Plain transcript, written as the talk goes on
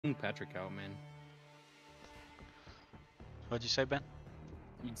Patrick out, man. What'd you say, Ben?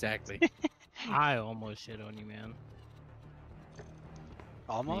 Exactly. I almost shit on you, man.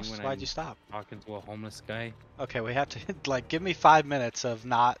 Almost? when Why'd I'm you stop? Talking to a homeless guy. Okay, we have to like give me 5 minutes of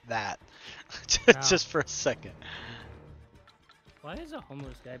not that, just for a second. Why is a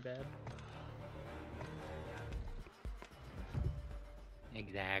homeless guy bad?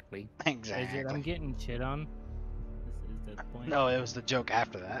 Exactly. Exactly. Is it I'm getting shit on? Is the point? No, it was the joke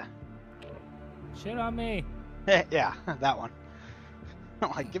after that. Shit on me. Yeah, that one.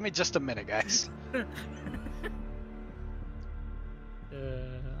 Like, give me just a minute, guys.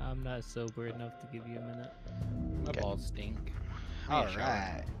 I'm not sober enough to give you a minute. My Okay. balls stink. All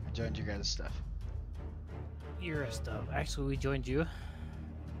right, I joined you guys' stuff. Your stuff. Actually, we joined you.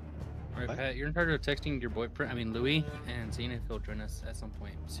 Alright, What? Pat, you're in charge of texting your boyfriend, Louis, and seeing if he'll join us at some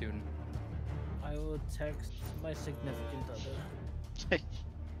point soon. I will text my significant other.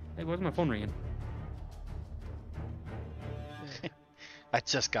 Hey, why's my phone ringing? I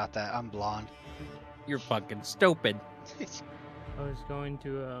just got that. I'm blonde. You're fucking stupid. I was going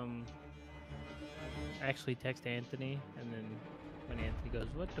to actually text Anthony, and then when Anthony goes,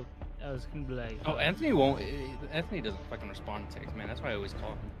 "What the?" I was gonna be like, Oh, Anthony won't. Anthony doesn't fucking respond to text, man. That's why I always call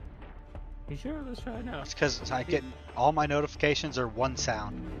him. You sure? Let's try it now. It's because I get all my notifications are one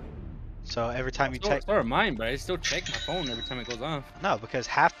sound. So every time you text, So are mine, but I still check my phone every time it goes off. no, because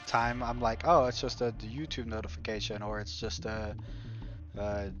half the time I'm like, oh, it's just a YouTube notification, or it's just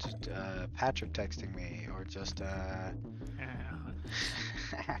Patrick texting me, or just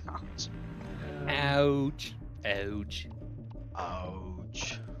Ouch. Ouch.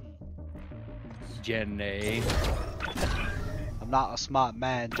 ouch. Jenny. I'm not a smart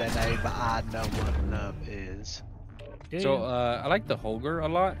man, Jenny, but I know what love is. So, I like the Holger a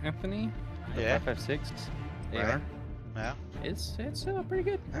lot, Anthony. The Yeah. 5.56 Right. AR. Yeah. It's pretty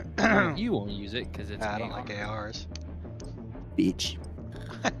good. You won't use it because it's I don't AR. like ARs. Bitch.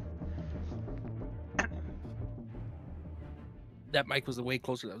 That mic was way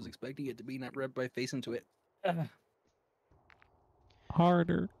closer than I was expecting it to be, not right by face into it.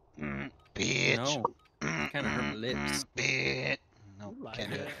 Harder. Bitch. No. Kind of hurt my lips. Bitch. No, You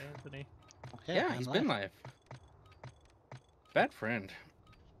can't do lied, it. Anthony. Yeah, I'm he's been live. Bad friend.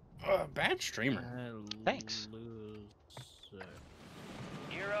 Bad streamer. Thanks.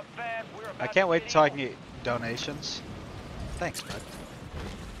 Gear up fast. We're about I can't wait to till I can get donations. Thanks, bud.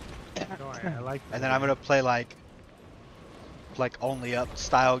 Don't worry, I like. And then I'm gonna play like only up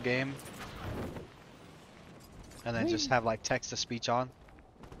style game, and then just have like text to speech on.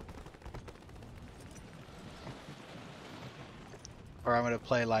 Or I'm gonna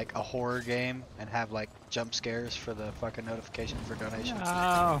play like a horror game and have like jump scares for the fucking notification for donations.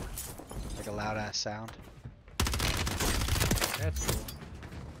 Oh, Like a loud ass sound. that's cool.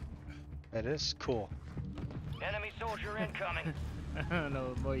 It is cool. enemy soldier incoming. I don't know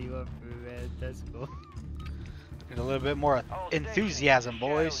what more you want from me, man. That's cool. Need a little bit more All enthusiasm, stations,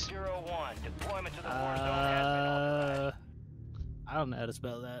 boys. Shadow 01. Deployment to the war zone has been authorized. I don't know how to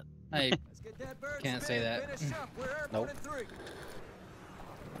spell that. I can't say that. Nope.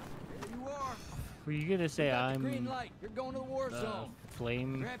 Were you gonna say I'm Green light. You're going to the war zone.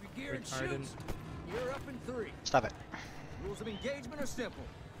 flame Grab your gear and retardant? shoot. You're up in 3. Stop it. Rules of engagement are simple.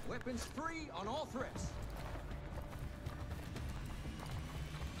 Weapons free on all threats.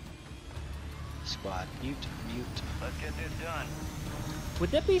 Squad, mute. Let's get this done.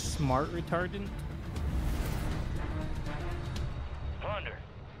 Would that be smart retardant? Plunder.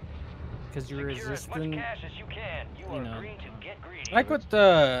 Because you're Secure as much resistant. cash as you can. You you are know. green to get greedy. I like what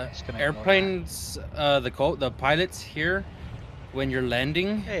the Just gonna ignore airplanes, the pilots hear when you're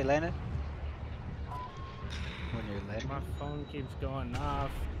landing. Hey, Landon. When you're landing. My phone keeps going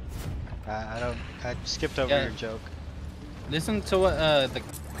off. I skipped over Yeah. your joke. Listen to what the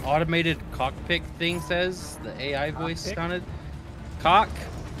automated cockpit thing says. The AI voice Cockpit? sounded.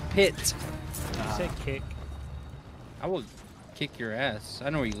 Cockpit. You said kick. I will kick your ass. I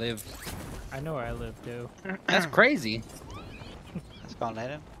know where you live. I know where I live too. That's crazy. Let's go on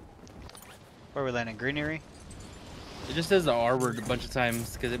Landon. Where are we landing? Greenery? It just says the R word a bunch of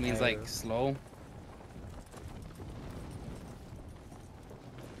times because it means Oh. like slow.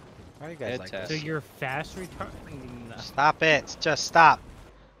 Why are you guys Head like test. So this? you're fast retardant. Stop it! Just stop!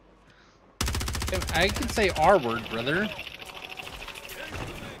 I can say R word, brother.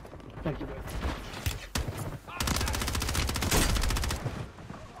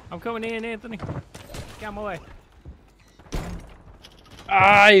 I'm coming in, Anthony. Get out of my way.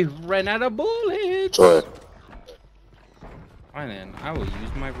 I ran out of bullets. Fine then, I will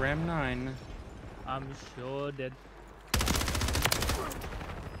use my Ram 9. I'm sure that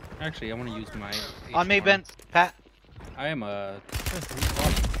Actually, I want to use my. On me, H1. Ben. Pat. I am a.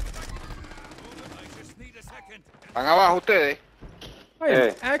 Van abajo ustedes. I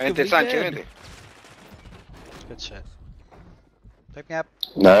am actively Vente, Sánchez, dead. vente. Good shit. Pick me up.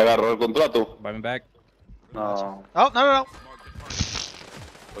 Nadie agarró el contrato. Buy me back. No. Oh, no.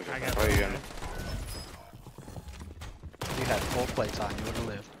 Porque I está got reviviendo. You had full plates on. You would have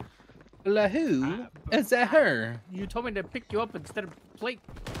lived. La who? Is that her? You told me to pick you up instead of plate.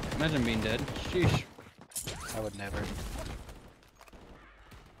 Imagine being dead. Sheesh. I would never.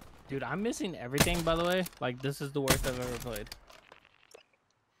 Dude, I'm missing everything, by the way. Like, this is the worst I've ever played.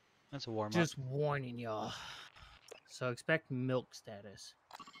 That's a warm up. Just warning y'all. So expect milk status.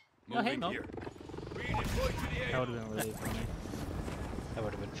 Oh, hey, milk. That would have been really funny. That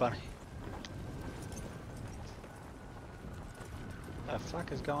would have been funny. What the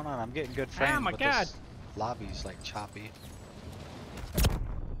fuck is going on? I'm getting good frames, my but God. this lobby's like choppy.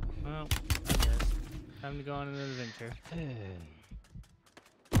 Well, I guess. Time to go on an adventure.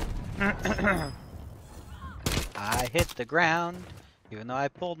 I hit the ground, even though I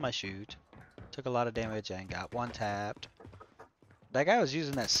pulled my chute. Took a lot of damage and got one tapped. That guy was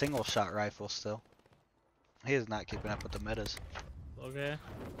using that single shot rifle still. He is not keeping up with the metas. Okay.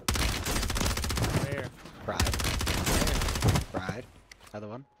 Where? Pride. Pride. Another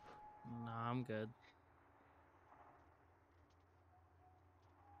one. Nah, I'm good.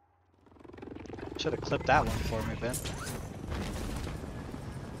 Should have clipped that one for me, Ben.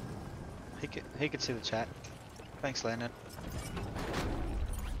 He could see the chat. Thanks, Landon.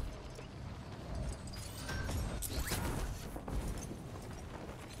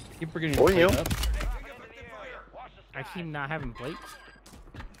 Keep forgetting Oh, to yeah. plate up. I keep not having plates.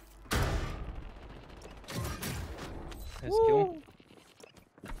 Nice kill.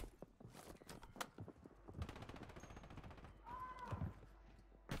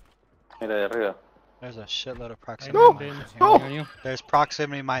 Mira de arriba. There's a shitload of Hey, proximity man, mines. bins. in here. On you. There's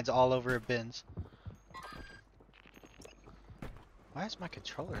proximity mines all over bins. Why is my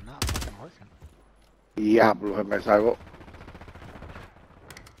controller not fucking working? Diablo, se me salgo.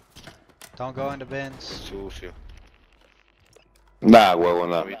 Don't go into bins. Sucio. Nah, huevo,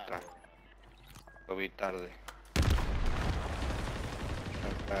 Lo vi nada. tarde. Lo vi tarde.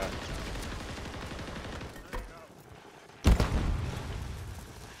 Acá.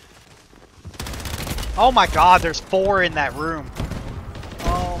 Oh my god, there's 4 in that room.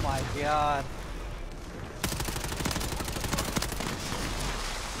 Oh my god.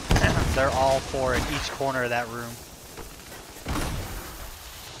 They're all 4 in each corner of that room.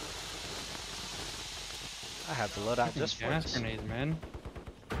 I have the loadout just for Gas this. grenades, man.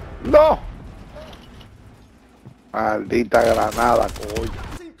 ¡No! Maldita granada, coño.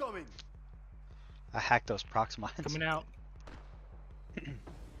 I hacked those prox mines. Coming out.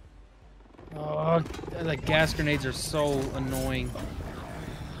 Oh, the gas grenades are so annoying.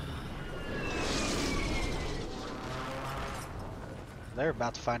 They're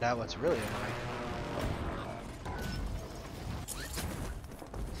about to find out what's really annoying.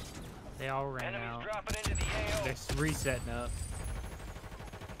 They all ran Enemies out. dropping into the AO. They're resetting up.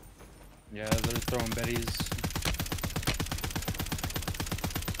 Yeah, they're throwing betties.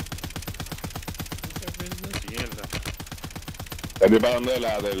 Mierda. Está disparando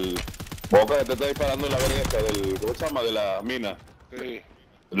del. Boca, te está disparando la verga esta del. ¿Cómo se llama? De la mina. Sí.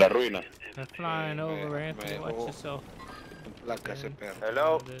 De la ruina. They're flying over, me Anthony. dejó Watch yourself. Placa ese perro.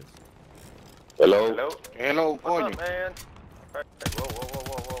 Hello? There it is. Hello. Hello? Hello, What's coño. up, man? Hey, whoa, whoa, whoa,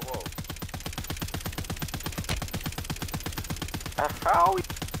 whoa, whoa, whoa. How?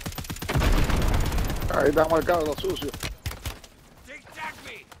 Ahí está marcado lo sucio. Take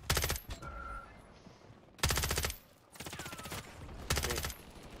me!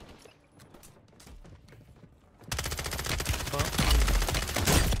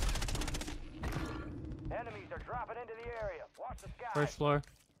 Enemies are dropping into the area. Watch the sky. First floor.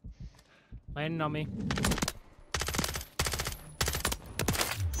 Landing on me.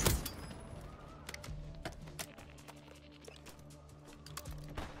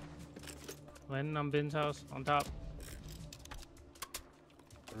 Landing on Ben's house on top.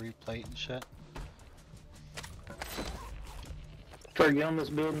 Replate and shit. Try to get on this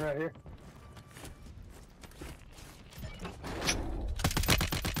building right here.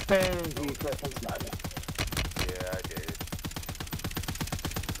 Thank you, Yeah, I did.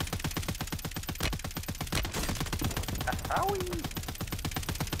 Howie!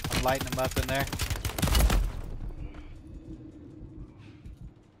 I'm lighting them up in there.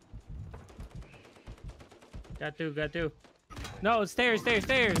 Got two, got two. No, stairs, stairs,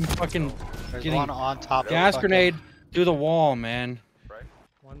 stairs. Fucking There's Getting one on top of gas fucking- grenade through the wall, man.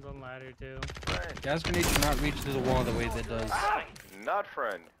 One One's on ladder too. Friend. Gas grenade should not reach through the wall the way that does. Not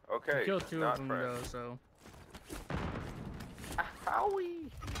friend. Okay. Kill two not of them friend. though, so. Howie.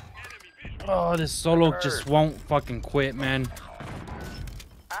 Oh, this solo Hurt. just won't fucking quit, man.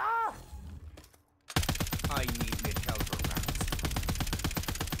 Ah! I need me counterbalance.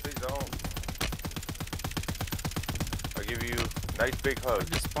 Please don't. I'll give you a nice big I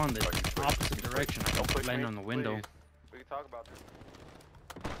hug. just spawned the Oh, you push- opposite you push- direction. I don't don't push land me, on the window. please. We can talk about this.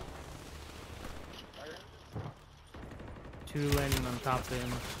 2 landing on top of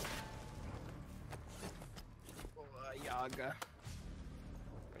him. Yaga.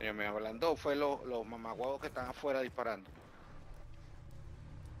 Coño, me ablandó fue los mamagüevos que están afuera disparando.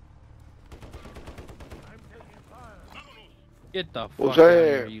 Get the fuck Puse out of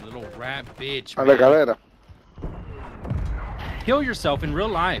here, you little rat bitch. A la man. cadera. Kill yourself in real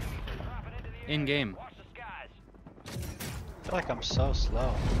life. In game. Watch the skies. I feel like I'm so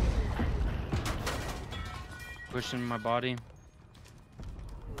slow. Pushing my body.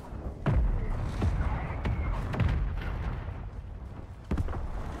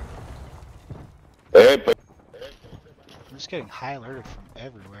 But I'm just getting high alerted from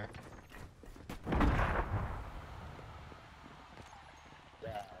everywhere.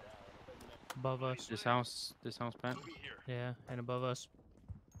 Above us. This house, Pat. Yeah, and above us.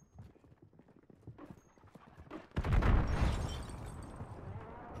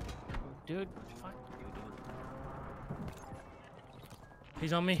 Dude, fuck you, dude.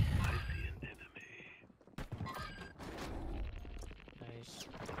 He's on me. Nice.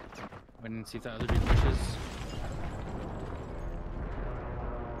 I didn't see if that other dude pushes.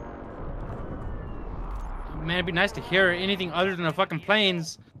 Man, it'd be nice to hear anything other than the fucking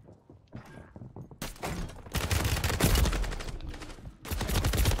planes.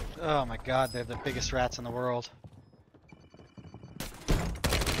 Oh my god, they're the biggest rats in the world.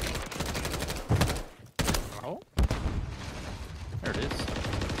 Oh. There it is.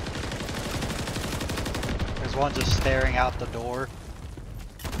 There's one just staring out the door.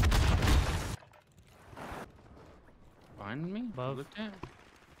 Behind me? Above. Looked at?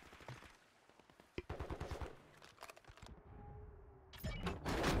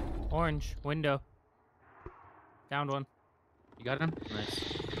 Orange, window. Downed one. You got him? Nice.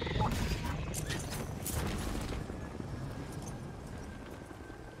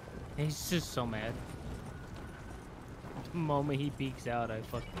 He's just so mad. The moment he peeks out, I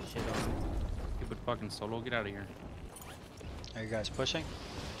fucking shit on him. Stupid fucking solo, get out of here. Are you guys pushing?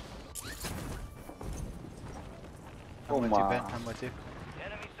 Oh I'm with you, my. Ben. I'm with you.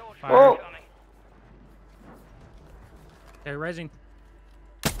 Enemy soldier Oh. incoming. They're resing.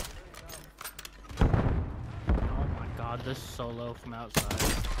 Oh my god, this solo from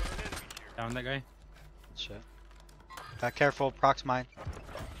outside. Down that guy. Shit. Careful, prox mine.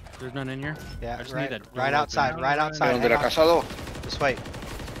 There's none in here. Yeah, I just right, need that right door outside, open. right outside. Donde la Hang on. casa 2. This way.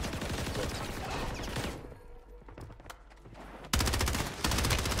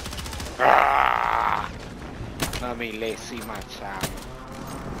 ¡Ah! Una milésima, chavo.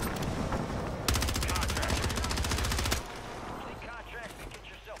 Take contracts and get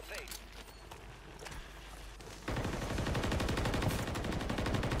yourself paid.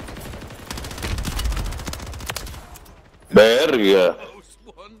 verga. The enemy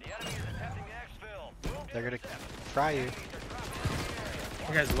is attempting to exfil. They're gonna fry you.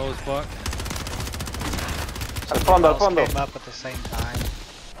 You guys low as fuck. Al fondo, al Both fondo. came up at the same time.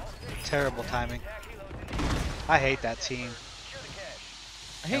 Terrible timing. I hate that team.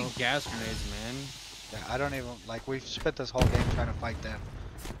 I hate gas grenades, man. Yeah, I don't even like. We've spent this whole game trying to fight them.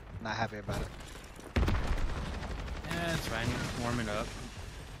 Not happy about it. Yeah, it's fine. Warming up.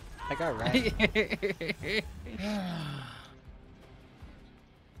 I got right.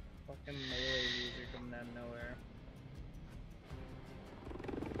 Fucking melee user coming out of nowhere.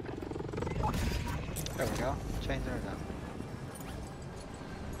 There we go. Change it up.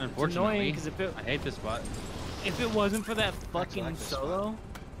 It's Unfortunately, annoying because I hate this spot. if it wasn't for that fucking like this spot. solo,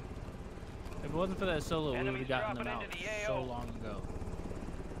 if it wasn't for that solo, we would Enemies have gotten them dropping out into the so AO. long ago.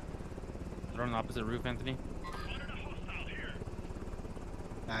 They're on the opposite roof, Anthony.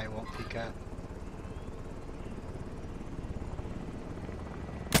 Nah, he won't peek out.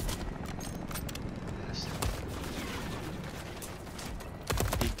 Yes.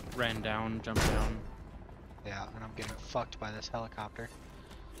 He ran down, jumped down. Yeah, and I'm getting fucked by this helicopter.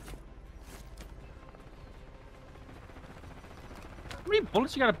 How many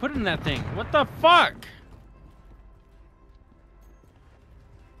bullets you gotta put in that thing? What the fuck?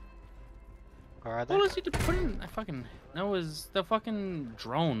 Where are they? What bullets you to put in? I fucking. That was the fucking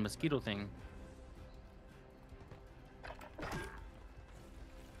drone mosquito thing.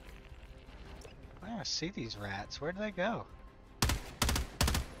 I see these rats. Where do they go?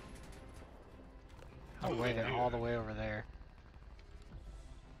 Oh wait, they're all the way over there.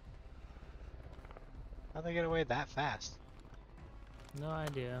 How'd they get away that fast? No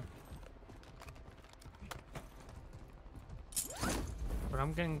idea. But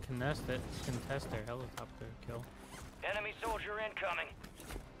I'm getting contest their helicopter kill. Enemy soldier incoming.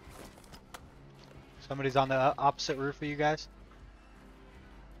 Somebody's on the opposite roof of you guys.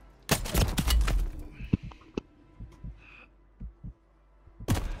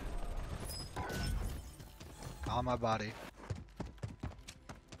 On my body.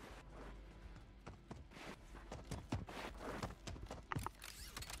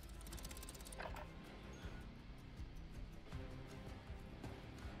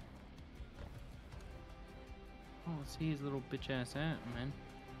 Oh, see his little bitch ass at, man.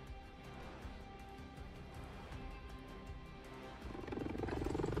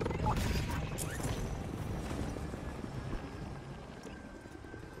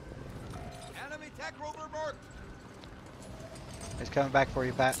 Enemy tech rover marked. He's coming back for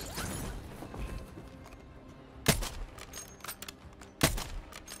you, Pat.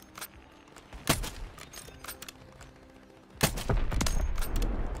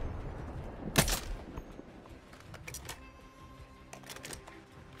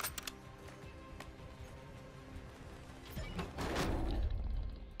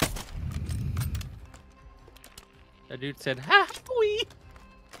 That dude said, "Ha, wee."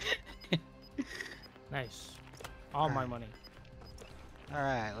 Nice. All my money.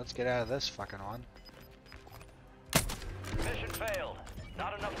 Alright, let's get out of this fucking one. Mission failed.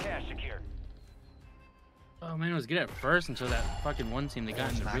 Not enough cash secured. Oh man, it was good at first until that fucking one team that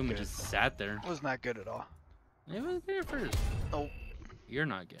got in the Not room and good. just sat there. Was not good at all. It was good at first. Nope. You're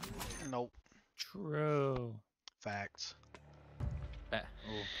not good. Nope. True. Facts. Oh.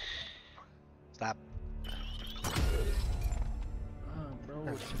 Stop. Oh, bro.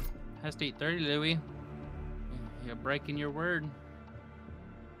 Has to eat 30, Louis. You're breaking your word.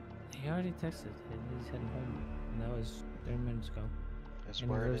 He already texted. He's heading home. And that was 30 minutes ago. His And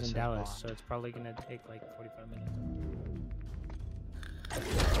he word lives is in his Dallas, bond. so it's probably gonna take like 45 minutes.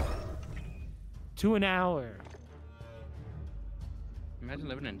 To an hour. Imagine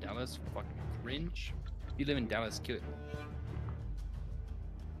living in Dallas. Fucking cringe. If you live in Dallas, kill it.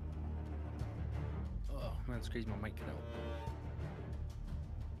 Oh, man, that's crazy. My mic cut out.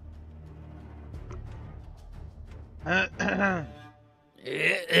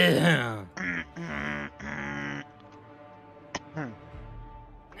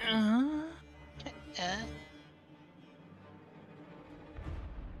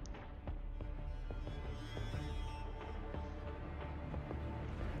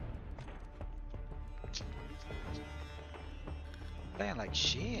 Playing like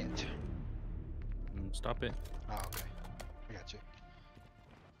shit. Stop it. Oh, okay. I got you.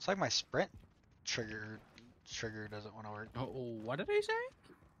 It's like my sprint trigger doesn't want to work. Oh, what did I say?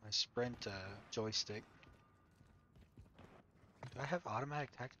 My sprint joystick. Do I have automatic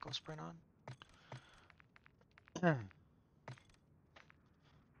tactical sprint on?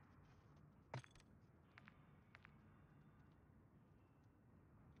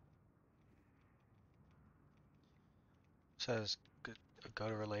 Says go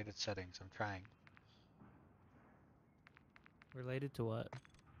to related settings. I'm trying. Related to what?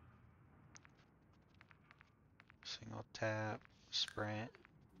 Single tap, sprint.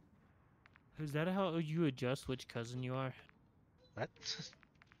 Is that how you adjust which cousin you are? What?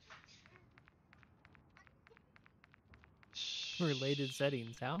 Related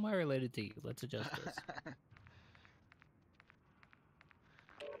settings. How am I related to you? Let's adjust this.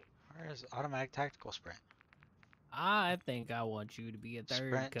 Where's automatic tactical sprint? I think I want you to be a third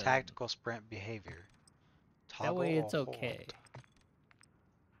Sprint cousin. tactical sprint behavior. That way Toggle it's or okay. hold.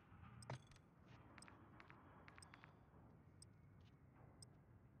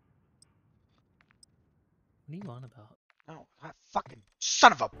 What are you on about? No, that fucking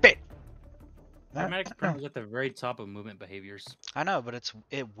son of a bitch! Automatic sprint was at the very top of movement behaviors. I know, but it's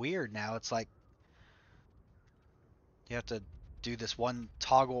weird now. It's like you have to do this one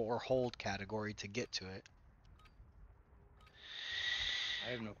toggle or hold category to get to it.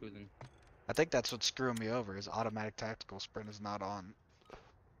 I have no clue then. I think that's what's screwing me over. Is automatic tactical sprint is not on.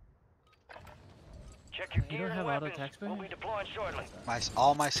 Check your You gear don't and have auto weapons. attack We'll sprint? be deploying shortly.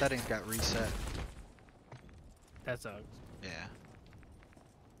 All my settings got reset. That sucks. Yeah.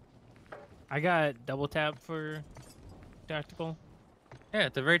 I got double tap for tactical. Yeah,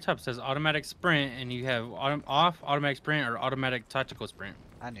 at the very top it says automatic sprint, and you have off, automatic sprint, or automatic tactical sprint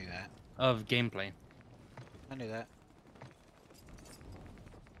I knew that. of gameplay. I knew that.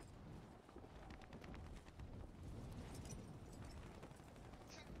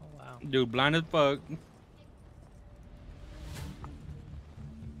 Dude, blind as fuck.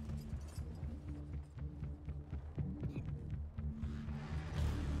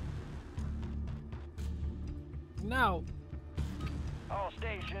 No. All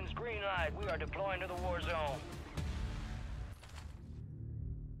stations, green light. We are deploying to the war zone.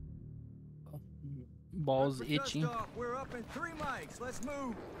 Balls Good for dust itchy. off. We're up in 3 mics. Let's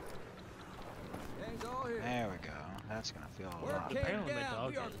move. Gang's all here. There we go. That's gonna feel a We're lot caved better. Apparently my down.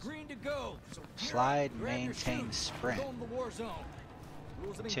 dog We are is. green to go. So gear Slide, up, grab your maintain, chutes. sprint. We're going to the war zone.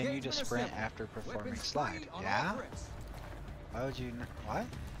 Rules of Continue to engagement are sprint simple. after performing Weapons slide. free on Yeah? all threats. Why would you? What?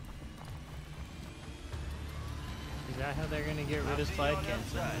 Is that how they're gonna get rid of slide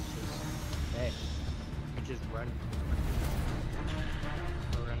cancel? Hey, I just run.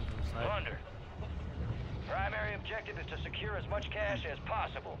 Or run from slide. Thunder. Primary objective is to secure as much cash as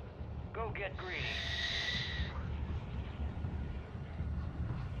possible. Go get greedy.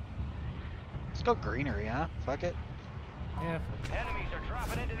 Let's go greenery, huh? Fuck it. Yeah. Enemies are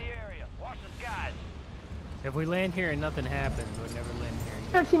dropping into the area. Watch the skies. If we land here and nothing happens, we'll never land here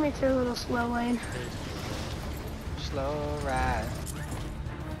again. Our teammates are a little slow lane. Slow ride.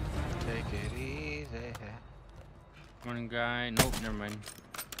 Take it easy. One guy. Nope, never mind.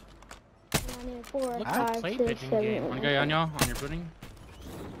 4, Look at 5, the play 6, pigeon 7, game. 8. One guy on y'all, on your footing.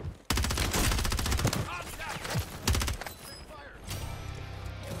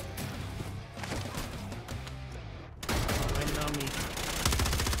 Landing on me.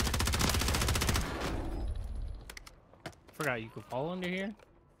 Forgot you could fall under here.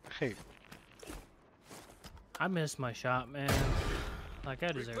 Hey, I missed my shot, man. Like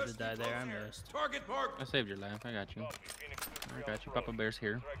I deserve to die there. I missed. Target mark. I saved your life. I got you. I got you. Papa Bear's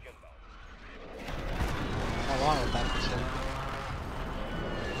here. how long was that for?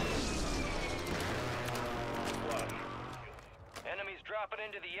 Enemies dropping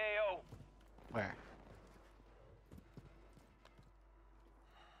into the AO. Where?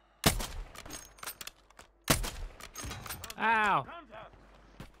 Ow!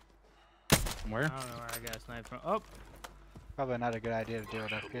 Where? I don't know where I got sniped from. Oh, Probably not a good idea to do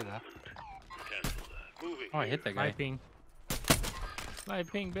it up here, though. Oh, I hit that guy. my ping. My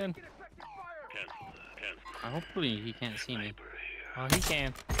ping, Ben. Hopefully he can't see me. Oh, he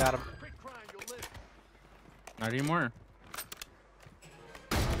can. Got him. Not anymore.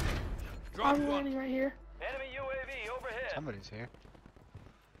 I'm landing right here. Enemy UAV overhead. Somebody's here.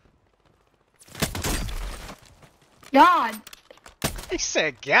 God! He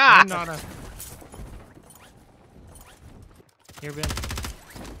said, I'm "God." not a. Here, Ben.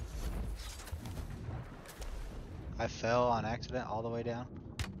 I fell on accident all the way down.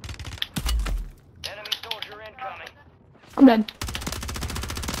 Enemy soldier incoming. I'm dead.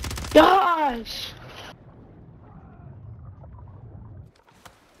 Gosh!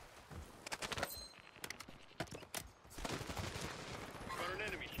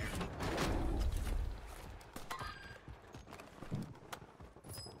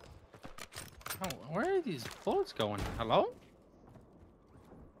 Oh, where are these bullets going? Hello?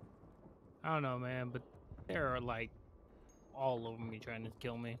 I don't know, man, but they're like all over me trying to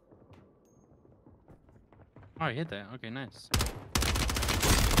kill me. Oh, I hit that. Okay, nice.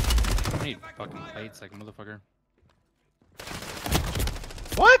 I need fucking plates like a motherfucker.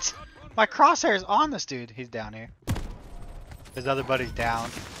 What? My crosshair's on this dude. He's down here. His other buddy's down.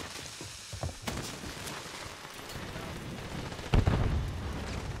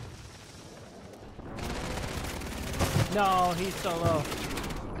 No, he's so low.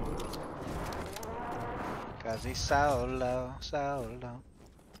 Cause he's so low, so low.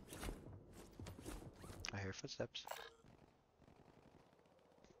 I hear footsteps.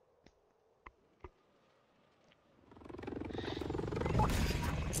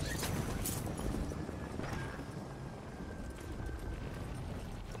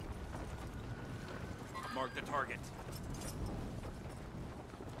 Mark the target.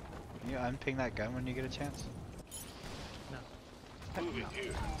 Can you unping that gun when you get a chance?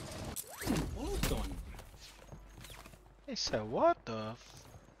 What was going? He said, what the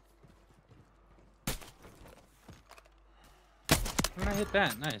When I hit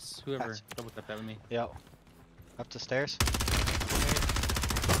that, nice. Whoever That's- double tapped that with me. Yo. Up the stairs?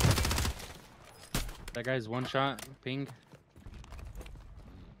 That guy's one shot, ping.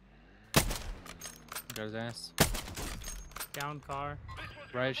 Got his ass. Down car.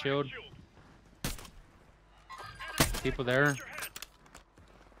 Riot shield. People there.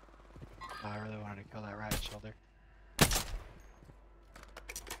 Oh, I really wanted to kill that riot shoulder.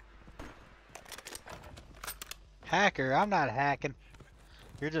 Hacker, I'm not hacking.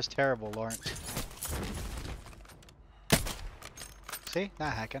 You're just terrible, Lawrence. See?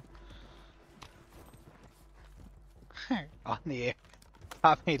 Not hacking. On the air.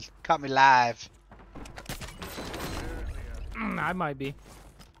 Caught me live. I might be.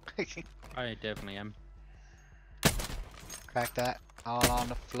 I definitely am. Crack that. All on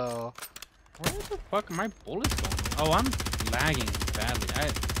the floor. Where the fuck are my bullets going? Oh, I'm lagging badly.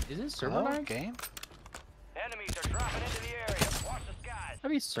 Is it server Oh, lag? game? Enemies are dropping into the area. Watch the skies.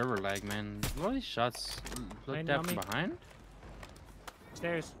 That'd be server lag, man. A lot of these shots look Landing that on from me. behind.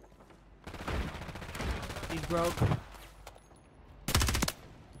 Stairs. He's broke.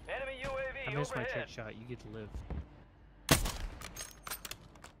 Enemy UAV I missed my overhead. trick shot. You get to live.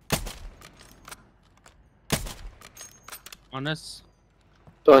 On us.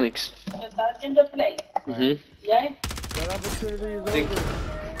 Tonics. Mm-hmm.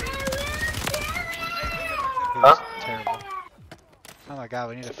 Terrible. Oh my god,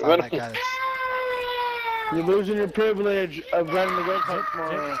 we need to find that guy that's... You're losing your privilege of running the go-kart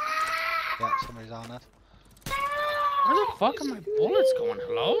tomorrow. Yeah, somebody's on us. Where the fuck are my bullets going?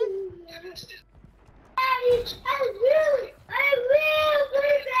 Hello?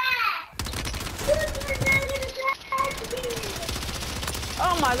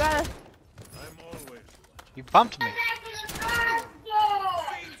 Oh my god. You bumped me.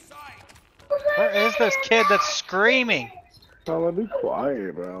 Where is this kid that's screaming? Oh, be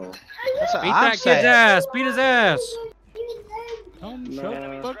quiet, bro. That's what Beat I'm that kid's saying. ass! Beat his ass! Shut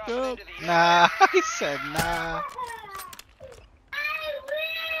the fuck up. Nah, he said nah.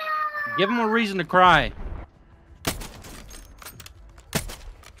 Give him a reason to cry.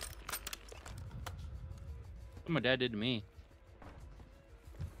 What my dad did to me.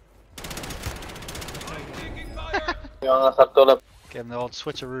 Give him the old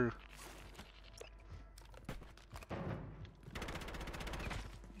switcheroo.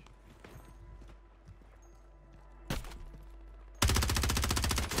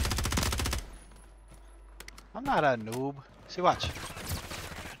 I'm not a noob. See, watch.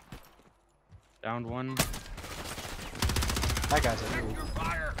 Downed one. That guy's a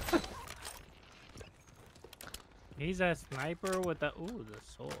noob. He's a sniper with the the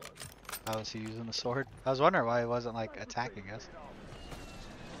sword. How was he using the sword? I was wondering why he wasn't like attacking us.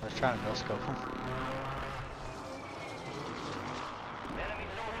 I was trying to no scope him. Enemy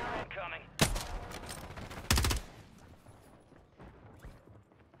soldier incoming.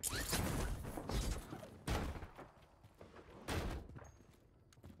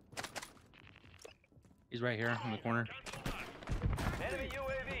 He's right here in the corner. Enemy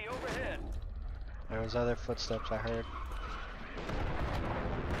UAV overhead. There was other footsteps I heard.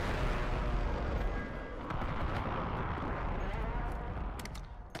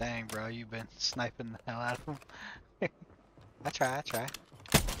 Dang, bro, you've been sniping the hell out of him. I try. There,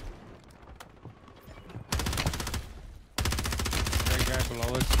 guy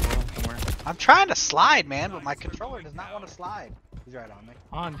below us, below, somewhere. I'm trying to slide, man, but my controller does not want to slide. He's right on me.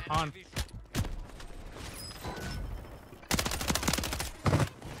 On. I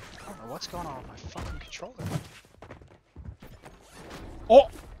don't know what's going on with my fucking controller. Oh!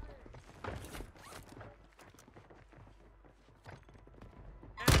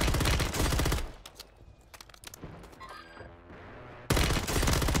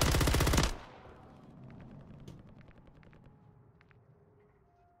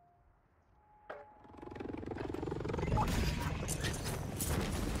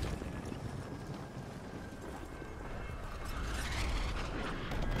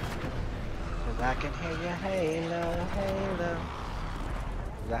 I can hear your halo, halo.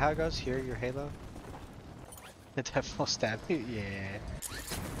 Is that how it goes? Hear your halo? The devil will stab you? Yeah.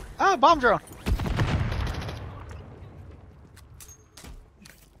 Ah, bomb drone!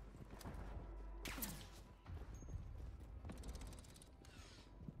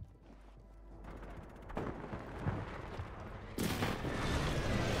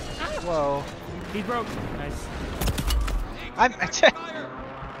 Whoa. He broke. Nice.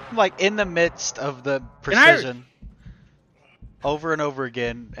 I'm like in the midst of the precision over and over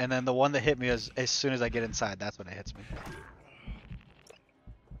again, and then the one that hit me is as soon as I get inside, that's when it hits me. I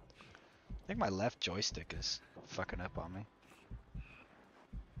think my left joystick is fucking up on me.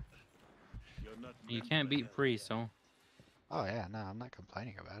 You can't beat free, so. Oh yeah, no, I'm not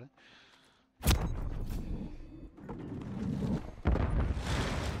complaining about it.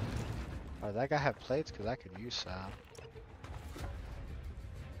 Oh, that guy have plates? Because I could use some.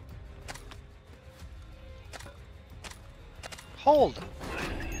 Hold!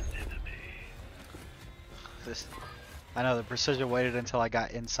 This, I know, the precision waited until I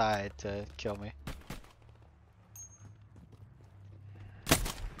got inside to kill me.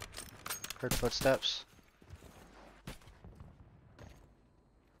 Heard footsteps.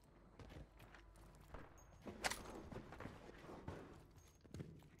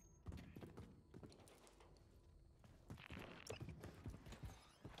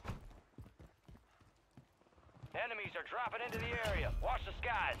 Enemies are dropping into the area. Watch the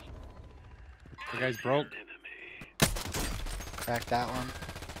skies. The guy's broke. Crack that one.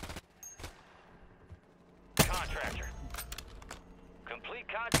 Contractor. Complete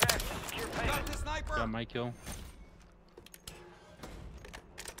contracts to secure payment. Got my kill.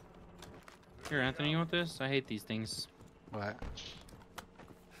 Here, Anthony, you want this? I hate these things. What?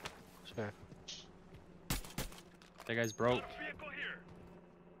 Sure. That guy's broke.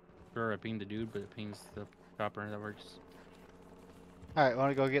 Sure, I pinged the dude, but it pings the chopper. That works. Alright,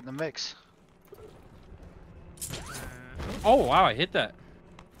 wanna go get in the mix? Oh, wow, I hit that.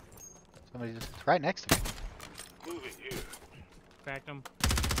 Somebody just right next to me. Moving here. Cracked him.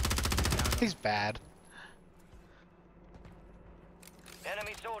 He's bad.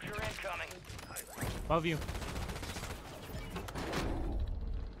 Enemy soldier incoming. Above you.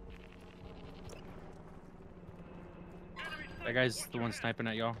 That guy's the one sniping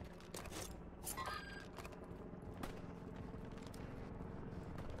at y'all.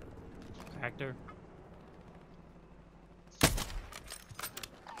 Cracked her.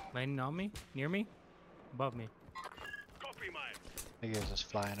 Landing on me? Near me? Above me. I think he was just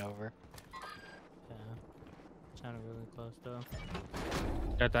flying over. Yeah. Sounded really close though.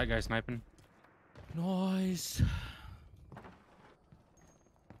 Got that guy sniping. Nice.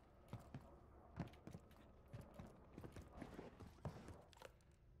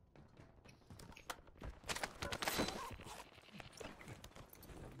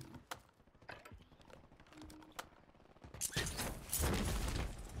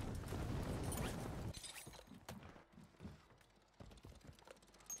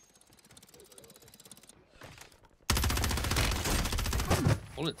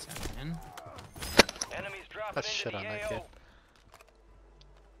 Bullets, man. Enemies dropping That's into shit the on that AO. kid.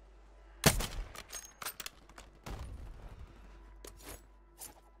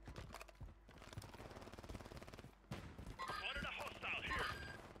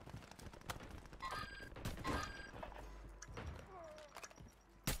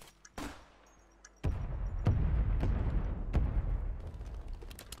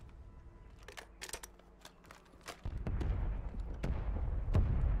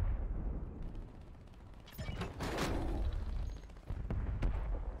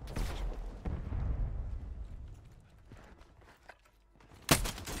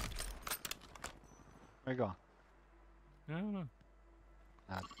 Where you going? I don't know.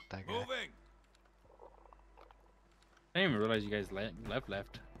 Not that guy. Moving. I didn't even realize you guys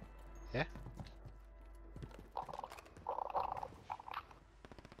left. Yeah.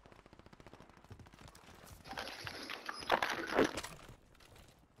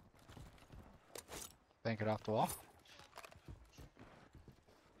 Bank it off the wall.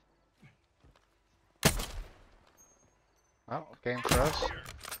 Oh, game froze.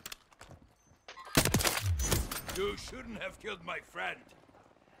 You shouldn't have killed my friend.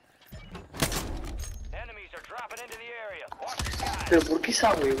 Enemies are dropping into the area. Watch the skies. Pero ¿por qué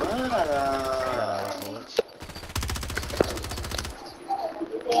esa huevada?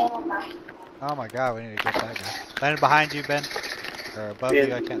 Oh my god, we need to get that guy. Landed behind you, Ben. Or above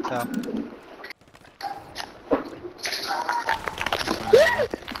you, I can't tell.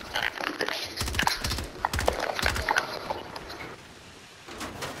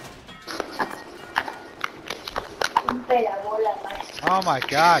 Oh my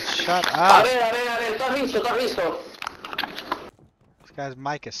god, shut up! ¿tú has visto? This guy's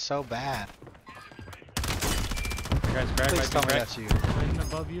mic is so bad. You guys cracked. Please tell me cracked. that's you. Landing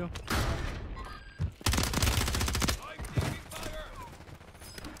above you.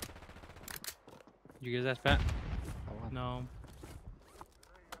 You guys that fat? No.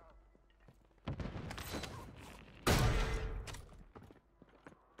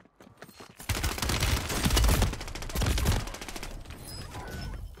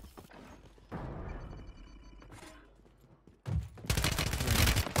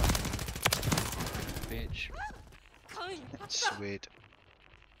 Bitch. Sweet.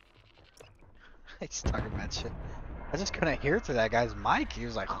 He's talking about shit. I just couldn't hear through that guy's mic. He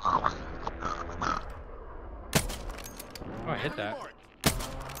was like. Oh, I hit that.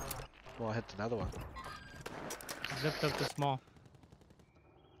 Well, I hit another one. Zipped up to small.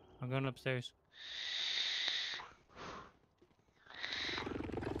 I'm going upstairs.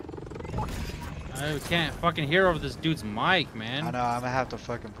 I can't fucking hear over this dude's mic, man. I know, I'm gonna have to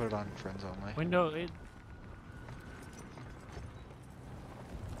fucking put it on friends only. Window, it.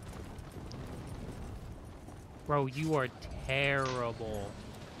 Bro, you are terrible.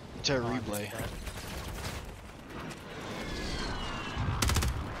 It's a replay.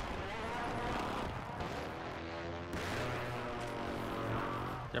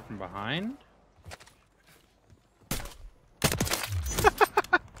 They're from behind?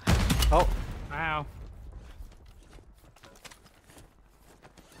 Oh, Ow.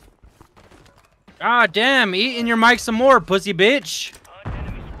 Ah, damn! Eating your mic some more, pussy bitch. Hunt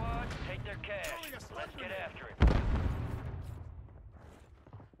enemy squad, take their cash. Let's get after it.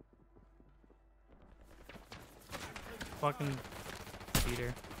 Fucking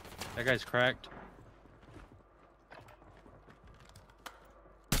cheater. That guy's cracked.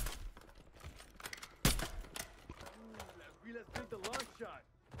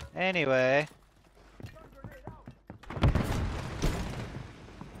 anyway.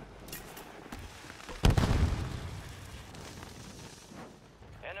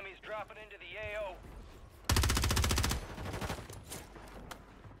 Enemies dropping into the AO.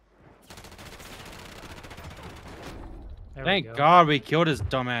 There we Thank go. God we killed his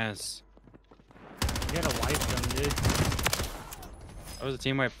dumbass. You gotta wipe them, dude. That was a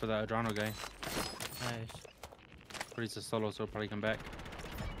team wipe for the Adreno guy. Nice. But he's a solo, so he'll probably come back.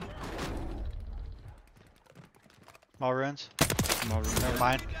 Small ruins. Never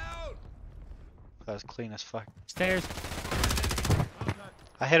mind. That was clean as fuck. Stairs.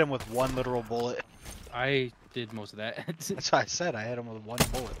 I hit him with one literal bullet. I did most of that. That's what I said. I hit him with one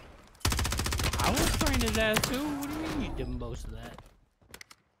bullet. I was spraying his ass too. What do you mean you did most of that?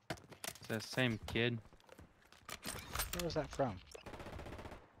 It's that same kid. Where was that from?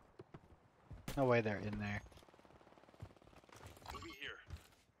 No way they're in there.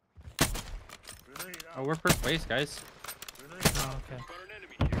 Oh, we're first place, guys. Oh, okay.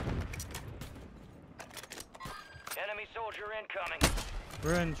 Enemy soldier incoming.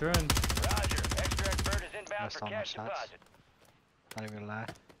 Run. Roger. Extract bird is inbound Missed for all my cash shots. deposit. Not even gonna lie.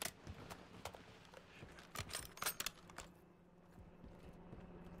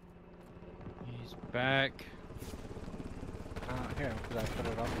 He's back. Here, because I put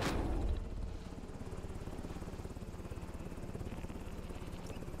it on.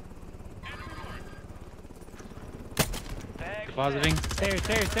 Bags Depositing. Stairs.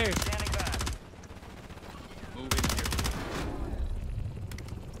 standing by.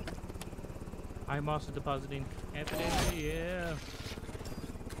 I'm also depositing. Anthony, yeah.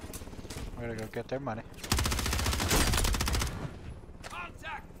 We're gonna go get their money.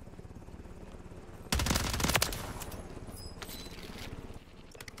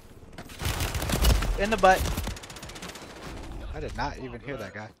 In the butt. I did not even hear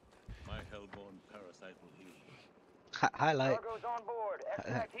that guy. Highlight. Cargo's on board.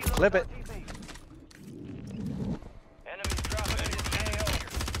 Extract helo Clip it. OTC. Enemies dropping into the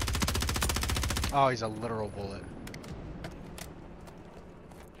AO. Oh, he's a literal bullet.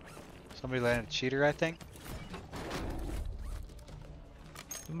 Somebody landed a cheater, I think.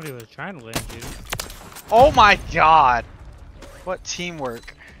 Somebody was trying to land you. Oh my god! What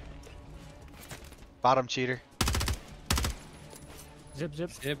teamwork. Bottom cheater. Zip.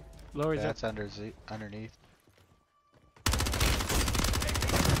 Yep. Lower zip. That's underneath.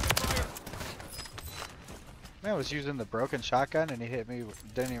 Man was using the broken shotgun and he hit me,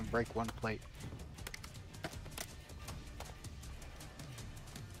 didn't even break one plate.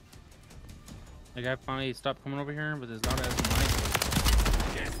 The guy finally stopped coming over here with his loud ass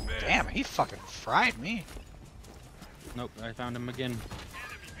mic. Damn, he fucking fried me. Nope, I found him again.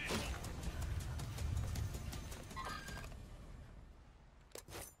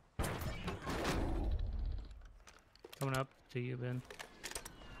 Coming up to you, Ben.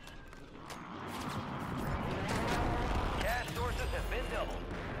 Cash sources have been doubled.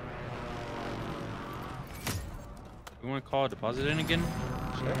 You want to call a deposit in again?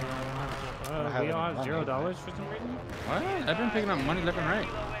 Sure. We all have $0 for some reason? What? I've been picking up money left and right.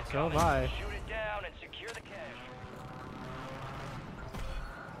 So have I. Shoot it down and secure the cash.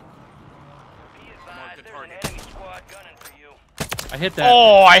 Be advised, there's an enemy squad gunning for you. I hit that.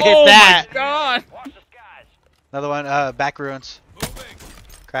 Oh, I hit that! My God! Watch the skies. Another one, back ruins.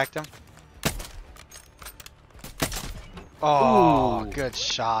 Cracked him. Oh, Ooh. good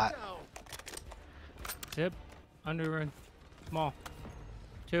shot. Zip. Under run. Small.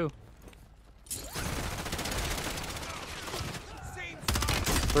 2.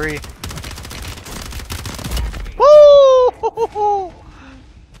 3. Woo!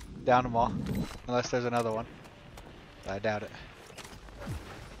 Down them all. Unless there's another one. I doubt it.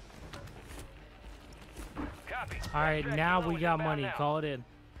 Copy. Alright, Extract now helo we is got inbound money. now. Call it in.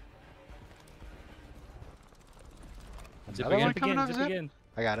 Zip Another again. one coming up, Zip Zip? again.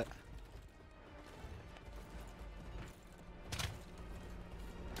 I got it.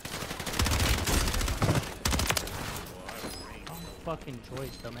 Fucking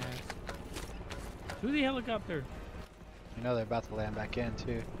choice, dumbass. Do the helicopter. You know they're about to land back in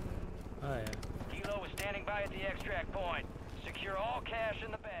too. Oh yeah. Kilo is standing by at the extract point. Secure Secure all cash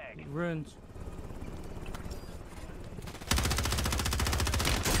in the bag. Ruins.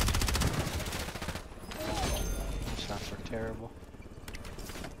 Shots are terrible.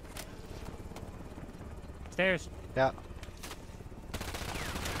 Stairs. Yeah.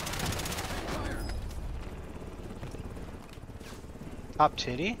 Top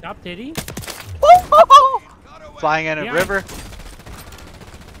titty? Top titty. Flying in a Yeah. river.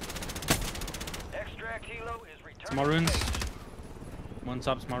 Extract helo is returning. Small ruins. One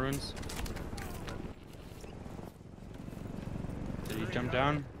top small ruins. Did he jump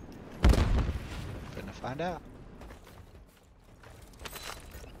down? Gonna find out.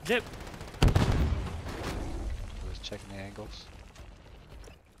 Zip. Was checking the angles.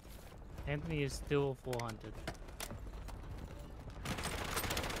 Anthony is still full hunted.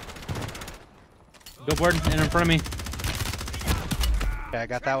 Billboard in front of me. Okay, I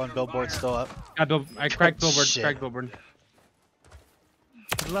got that one. Billboard still up. I cracked billboard. Shit. Cracked billboard.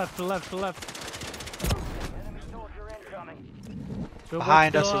 To the left, to the left, to the left. Enemy soldier incoming. Billboard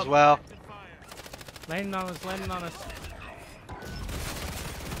Behind still us up. as well. Landing on us, landing on us.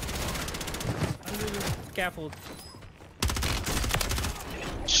 Under the scaffold.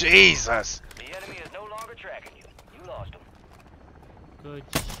 Jesus! The enemy is no longer tracking you. You lost him. Good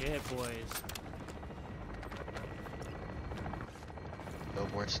shit, boys.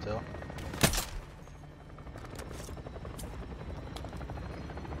 Billboard still.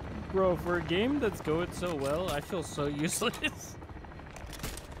 Bro, for a game that's going so well, I feel so useless.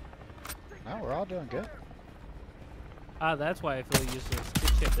 No, we're all doing good. Ah, that's why I feel useless.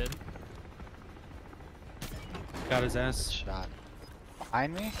 Good shit, dude. Got his ass. Shot.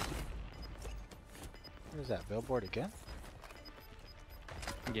 Behind me? Where's that? Billboard again?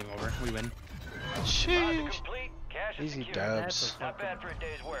 Game over. We win. Sheesh. Complete. Cash is Easy secure. dubs. Not bad for a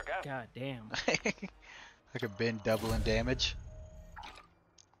day's work, huh? God damn. I could been doubling damage.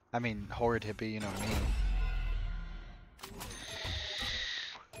 I mean, Hordehippy, you know me.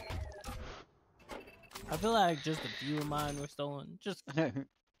 I feel like just a few of mine were stolen. Just I'm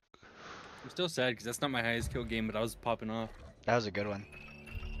still sad because that's not my highest kill game, but I was popping off. That was a good one.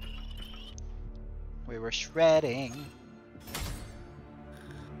 We were shredding.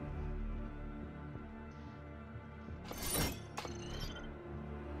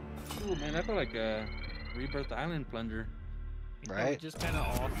 Ooh, man, I feel like a Rebirth Island plunger. Right? just kind of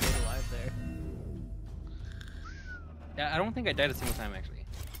all stayed alive there. Yeah, I don't think I died a single time actually.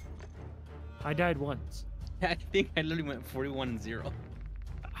 I died once. I think I literally went 41-0.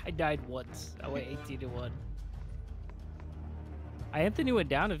 I died once. I went 18-1. Anthony went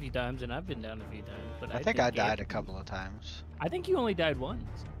down a few times, and I've been down a few times. But I think I died a couple of times. I think you only died once,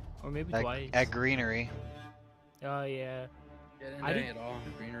 or maybe twice. At Greenery. Oh yeah. Yeah, I didn't I die didn't- at all.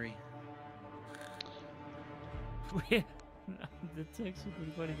 Greenery. That's actually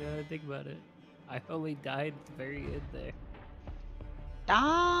pretty funny now that I think about it. I only died at the very end there.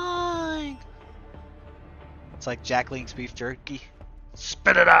 Dying. It's like Jack Link's beef jerky.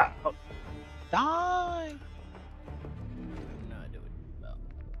 Spit it out. Dying. No idea what it's about.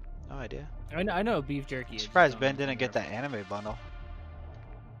 No idea. I know beef jerky. is, Surprised just Ben don't didn't get know. that anime bundle.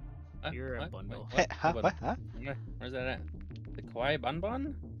 You're a What? bundle. Wait, Huh? What What? Huh? Where's that at? The Kawaii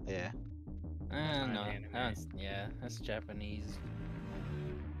Bonbon? Yeah. No, anime. that's Japanese.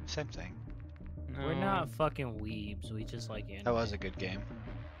 Same thing. We're No. not fucking weebs. We just like anime. That was a good game.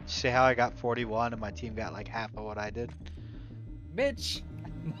 See how I got 41 and my team got like half of what I did? Bitch.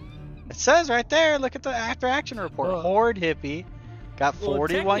 It says right there, look at the after action report. Well- Hordehippy got Well,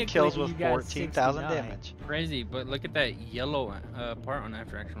 41 kills technically with you got 14,000 69. damage. Crazy, but look at that yellow part on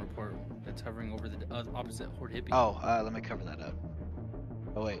after action report that's hovering over the opposite Horde Hippie. Oh, let me cover that up.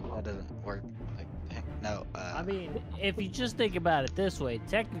 Oh wait, that doesn't work. Like, no. I mean, if you just think about it this way,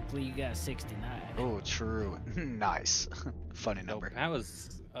 technically you got 69. Oh, true. Nice. Funny No, number. Pat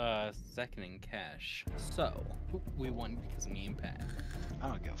was second in cash, so we won because me and Pat. I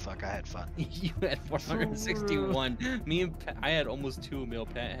don't give a fuck. I had fun. You had 461. Me and Pat, I had almost 2 mil.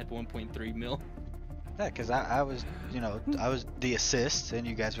 Pat had 1.3 mil. Yeah, because I was, you know, I was the assist, and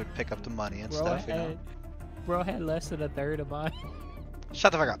you guys would pick up the money and stuff, you know. Bro had less than a third of mine.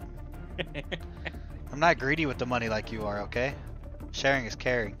 Shut the fuck up. I'm not greedy with the money like you are, okay? Sharing is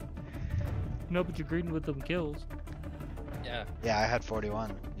caring. No, but you're greeting with them kills. Yeah. Yeah, I had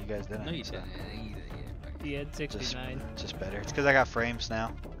 41. You guys didn't. No, you so didn't. You didn't. He had 69. Just better. It's because I got frames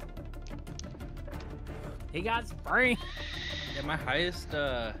now. He got spring. Yeah, my highest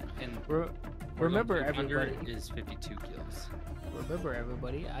in Remember, Warzone everybody. is 52 kills. Remember,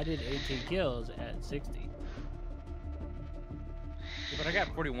 everybody. I did 18 kills at 60. But I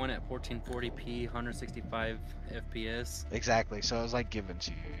got 41 at 1440p, 165 FPS. Exactly. So it was like given to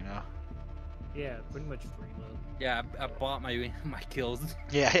you, you know. Yeah, pretty much free load. Yeah, I bought my kills.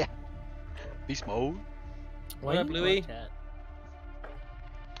 Yeah, yeah. Beast mode. What up, Louis?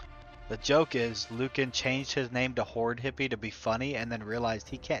 The joke is Lucan changed his name to Hordehippy to be funny, and then realized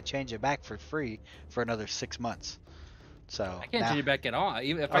he can't change it back for free for another 6 months. So I can't change it back at all.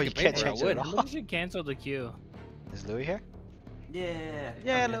 Even if Oh, I you could pay can't for it, I change it would. at all? Maybe we should cancel the queue. Is Louis here? Yeah.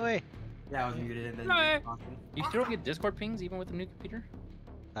 Yeah, okay. Louis. Yeah, I was muted and then Louis. talking. You still don't get Discord pings even with the new computer?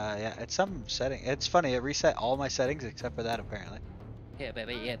 Yeah, it's some setting. It's funny. It reset all my settings except for that apparently. Yeah,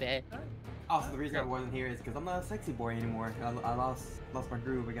 baby, yeah, baby. Also, the reason I wasn't here is because I'm not a sexy boy anymore. I lost my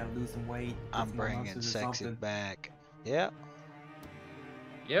groove. I gotta lose some weight. get I'm some more bringing muscles or sexy something. back. Yep.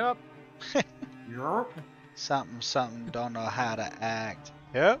 Yep. Yup. Something. Don't know how to act.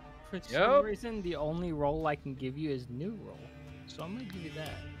 Yep. For some reason, the only role I can give you is new role. So I'm gonna give you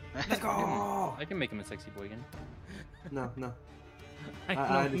that. Let's go. I can make him a sexy boy again. No. I I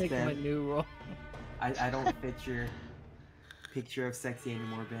can make him a understand. new role. I don't fit your picture of sexy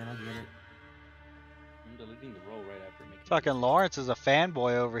anymore, Ben. I get it. I'm deleting the role right after making. Fucking Lawrence is a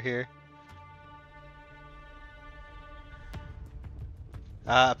fanboy over here.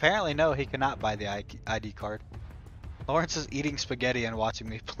 Apparently no, he cannot buy the ID card. Lawrence is eating spaghetti and watching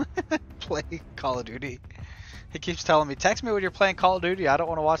me play Call of Duty. He keeps telling me, text me when you're playing Call of Duty. I don't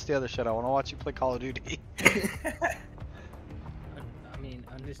want to watch the other shit. I want to watch you play Call of Duty. I mean,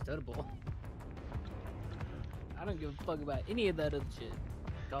 understandable. I don't give a fuck about any of that other shit.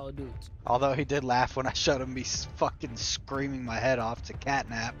 Call of Duty. Although he did laugh when I showed him me fucking screaming my head off to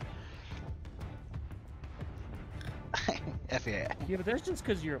catnap. F yeah. Yeah, but that's just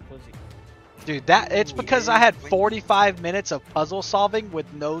because you're a pussy. Dude, it's because I had 45 minutes of puzzle solving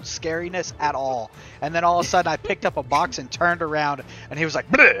with no scariness at all. And then all of a sudden I picked up a box and turned around and he was like,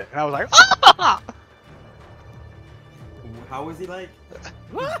 bleh! And I was like, ah! How was he like?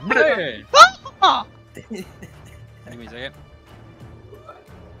 Hey! Ah! Give me a second.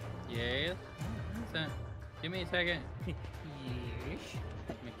 Yeah. Give me a second. Yes.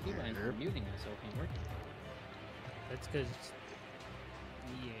 My keybind for muting myself ain't working. That's because.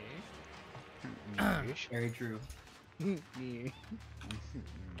 Very true. Yeah.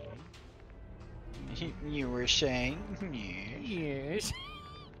 You were saying? Yes.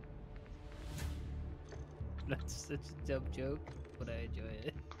 That's such a dumb joke, but I enjoy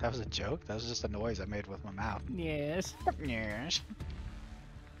it. That was a joke? That was just a noise I made with my mouth. Yes. Yes.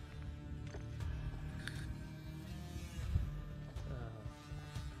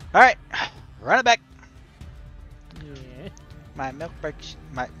 Alright, run it back. Yeah. My milk breaks.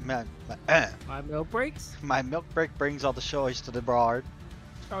 My milk breaks? My milk break brings all the shoys to the broad.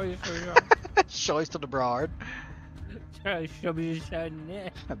 Shows Shoys to the broad. Show me the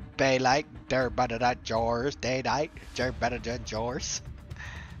shine. Daylight, they're better than yours. Daylight, they're better than yours.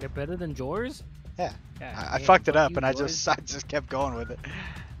 They're better than yours? Yeah. God I damn, fucked it fuck up you, and I George. just kept going with it.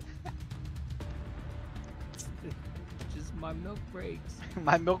 Just my milk breaks.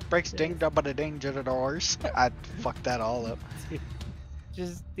 My milk breaks ding but ding to the doors. I fucked that all up.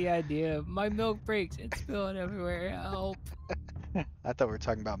 Just the idea of my milk breaks. It's spilling everywhere. Help. I thought we were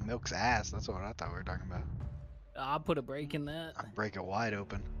talking about milk's ass. That's what I thought we were talking about. I'll put a break in that. I'll break it wide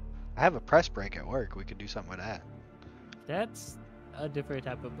open. I have a press break at work. We could do something with that. That's a different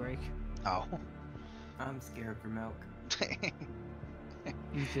type of break. Oh. I'm scared for milk.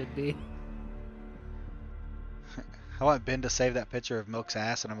 You should be. I want Ben to save that picture of Milk's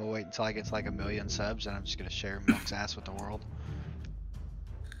ass, and I'm gonna wait until I get to like 1 million subs, and I'm just gonna share Milk's ass with the world.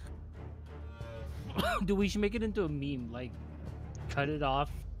 Dude, we should make it into a meme. Like, cut it off,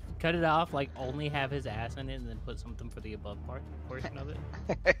 like only have his ass in it, and then put something for the above portion of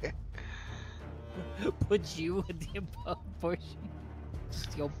it. Put you with the above portion.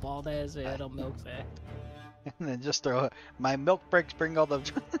 Just your bald ass head on Milk's ass. And then just throw it. My milk breaks bring all the.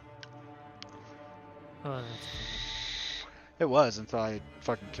 Oh, that's It was until I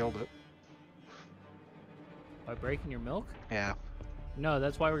fucking killed it. by breaking your milk? Yeah. No,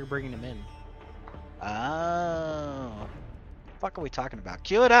 that's why we're bringing him in. Oh. What the fuck are we talking about?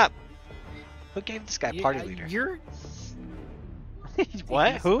 Cue it up! Who gave this guy party leader? You're.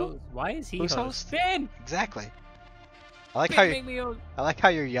 What? He's Who? host. Why is he Who's host? host? Ben! Exactly. I like Ben, how make me host. I like how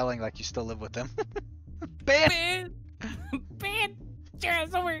you're yelling like you still live with them. Ben! Ben! Ben! Your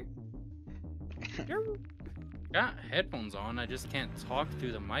ass over! Got headphones on. I just can't talk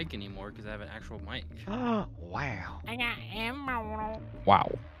through the mic anymore because I have an actual mic. Wow. I got ammo.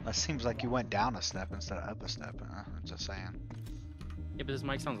 Wow. That seems like you went down a step instead of up a step. I'm just saying. Yeah, but this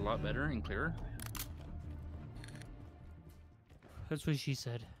mic sounds a lot better and clearer. That's what she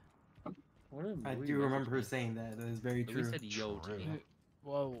said. What did I Louis do remember her message me? saying that. That is very Louis true. said yo to me.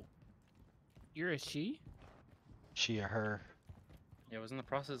 Whoa. You're a she? She or her. Yeah, I was in the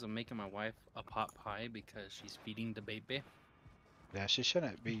process of making my wife a pot pie because she's feeding the baby. Yeah, she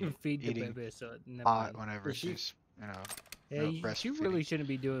shouldn't be Feed the eating baby, so never pot mind. whenever Is she- she's, you know. Yeah, she breastfeeding. really shouldn't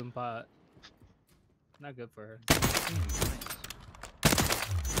be doing pot. Not good for her.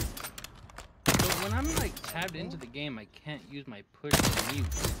 So when I'm like tabbed into the game, I can't use my push to mute.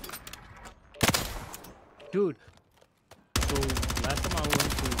 Dude, so last time I went to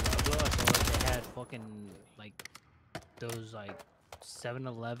Pueblo, I saw like they had fucking like those like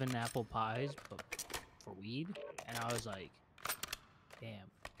 7-Eleven apple pies, but for weed, and I was like, damn,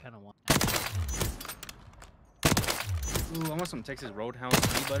 kind of want. Ooh, I want some Texas Roadhouse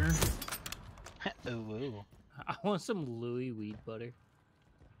honey butter. Ooh, ooh. I want some Louis weed butter.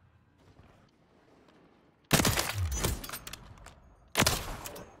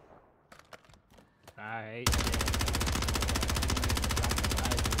 Alright.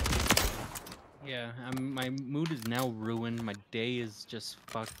 Yeah, my mood is now ruined. My day is just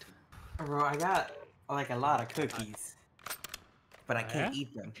fucked. Bro, I got like a lot of cookies, but I can't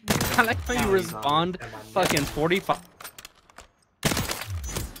eat them. I like how you Calories on respond them, and my fucking neck- 45.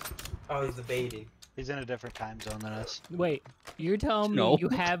 I was debating. He's in a different time zone than us. Wait, you're telling me No. you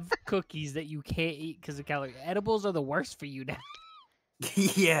have cookies that you can't eat because of calories? Edibles are the worst for you now.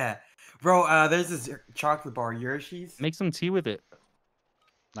 Yeah, bro. There's this chocolate bar, Hershey's. Make some tea with it.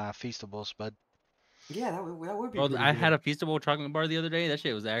 Nah, Feastables, bud. Yeah, that would be. Bro, pretty I had a good. Feastable chocolate bar the other day. That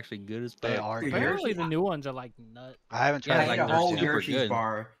shit was actually good as fuck. They are Dude, good. Apparently the new ones are like nut. I haven't Yeah, tried I like ate a they're whole super Hershey's good.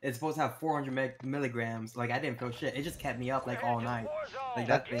 bar. It's supposed to have 400 milligrams. Like I didn't feel shit. It just kept me up like all night. Like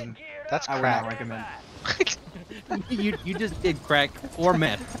that thing. That's I would not crap. recommend. you just did crack or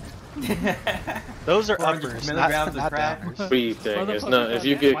meth. Those are 400 uppers, milligrams of not crack. downers. Free thing. It's not. If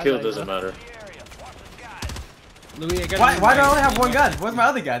you get killed, doesn't matter. Louis, I gotta Why do I only have one gun? Where's my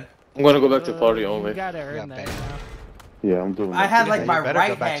other gun? I'm gonna go back to party You only. gotta earn Yeah, that. babe. Now. Yeah, I'm doing I that. had like Yeah, my you better right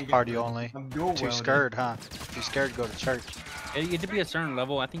go back hand. to party only. I'm dual Too wielding. scared, huh? Too scared to go to church. You get to be a certain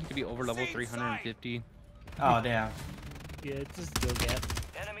level. I think you could be over level 350. Oh damn. Yeah, it's just skill gap.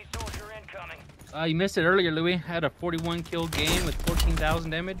 Enemy soldier incoming. You missed it earlier, Louis. I had a 41 kill game with 14,000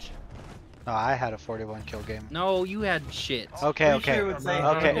 damage. No, I had a 41 kill game. No, you had shit. Okay, Pretty okay. sure it would say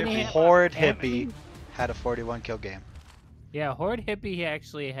Okay, Hordehippy. Hordehippy had a 41 kill game. Yeah, Hordehippy he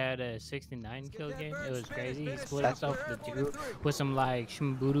actually had a 69 kill game. It was crazy. He split himself into two with some like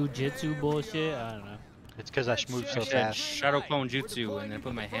Shimburu Jitsu bullshit. I don't know. It's because I moved so I said fast. Shadow Clone Jutsu, and then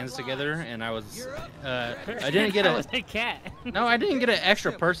put my hands together, and I was, I didn't get That a, was a cat. no, I didn't get an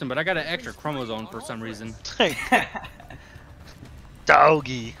extra person, but I got an extra chromosome for some reason.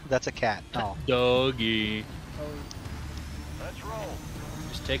 Doggy. That's a cat. No. Doggy. Let's roll.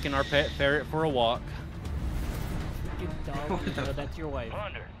 Just taking our pet ferret for a walk. Freaking dog. No, that's your wife.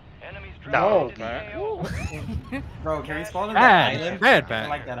 Plunder. Enemies No. dropping. Bro, can we spawn on that Bad, island? bad, I bad.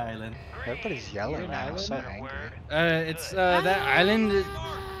 like that island. Everybody's yelling now. I'm so angry. It's that island.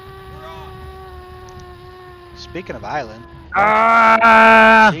 Speaking of island.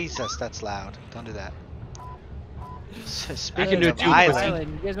 Ah! Jesus, that's loud. Don't do that. can Speaking do of it too,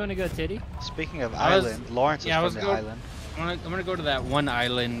 island. You guys want to go titty? Speaking of I was- island, Lawrence yeah, I is was from the go- island. I'm gonna go to that one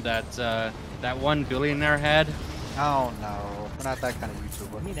island that that one billionaire had. Oh no, we're not that kind of You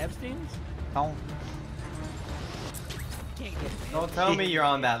YouTuber. mean Epstein's? No. Can't get it. Don't tell me you're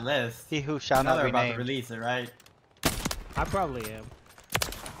on that list. He who shall Now not they're be about to named. release it, right? I probably am.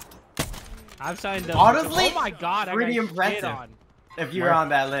 I've signed up. Honestly, oh my god, I pretty got shit impressive. on. If you're Where? on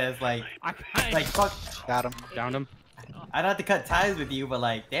that list, like fuck. Got him. Found him. I don't have to cut ties with you, but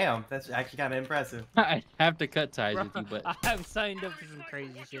like, damn, that's actually kind of impressive. I have to cut ties with you, but I've signed up for some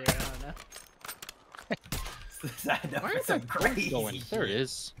crazy shit. I don't know. Signed up where for is some that code crazy going? There it shit.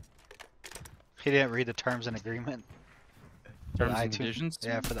 is. He didn't read the terms and agreement. For the Terms and iTunes- conditions.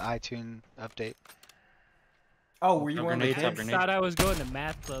 Yeah, for the iTunes update. Oh, were you one of the Grenades, kids? grenades. Thought I was going to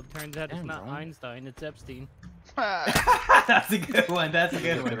math club. Turns out it's Damn, not bro. Einstein. It's Epstein. That's a good one. That's a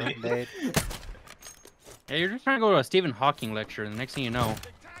good one. dude. Grenade. Yeah, you're just trying to go to a Stephen Hawking lecture, and the next thing you know,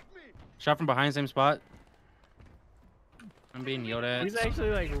 shot from behind, same spot. I'm being yelled at. He's actually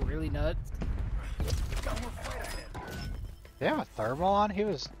like really nuts. They have a thermal on? He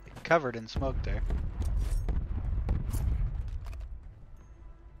was covered in smoke there.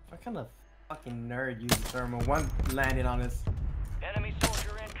 What kind of fucking nerd uses thermal? One landed on us. Enemy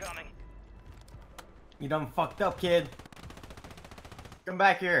soldier incoming. You done fucked up, kid. Come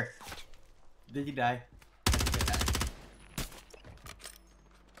back here. Did you die?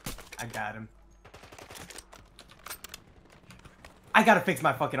 I got him. I gotta fix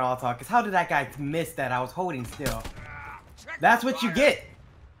my fucking auto, cause how did that guy miss that? I was holding still. That's what you get.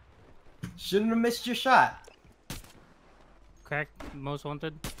 Shouldn't have missed your shot. Crack most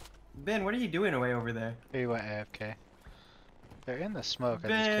wanted. Ben, what are you doing away over there? He went AFK. They're in the smoke. I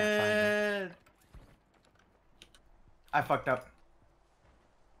just can't find them. I fucked up.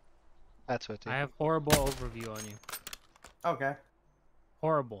 That's what. I have horrible overview on you. Okay.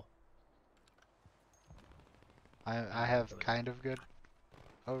 Horrible. I have kind of good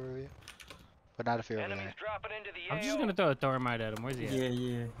overview, but not if you're over there. Dropping into the I'm just gonna throw a thermite at him. Where's he at?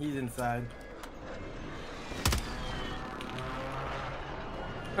 Yeah, he's inside.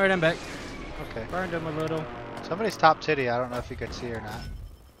 Alright, I'm back. Okay. Burned him a little. Somebody's top titty. I don't know if you could see or not.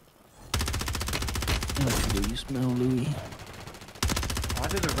 Do you smell Louis? Why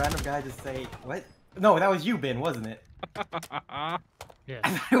did a random guy just say what? No, that was you, Ben, wasn't it? Yeah.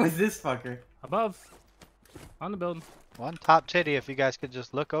 I thought it was this fucker. Above. On the building. One top titty. If you guys could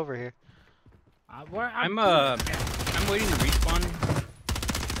just look over here. I'm waiting to respawn.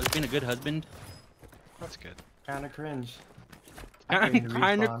 I was being a good husband. That's good. Kinda cringe.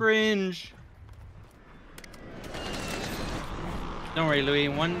 Kinda cringe. Don't worry, Louis.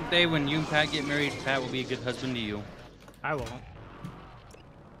 One day when you and Pat get married, Pat will be a good husband to you. I won't.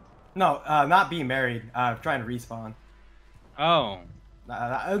 No, not being married. Trying to respawn. Oh.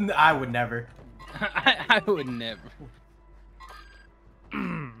 I would never. I would never.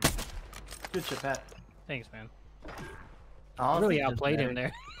 Good shit, Pat. Thanks, man. Honestly, Really outplayed him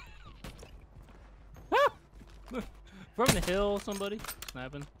there. From the hill, somebody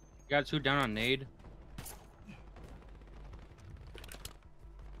snapping. Got 2 down on nade.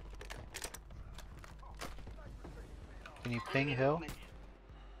 Can you ping Hill?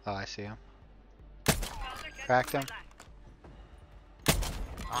 Oh, I see him. Cracked him.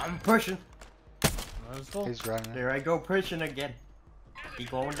 I'm pushing. He's running. There I go pushing again. He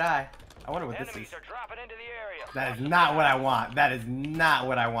gonna die. I wonder what this is. That is not what I want. That is not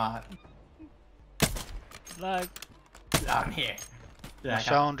what I want. Like, I'm here. Yeah,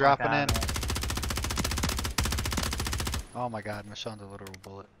 Michonne dropping in. Oh my god, Michonne's a literal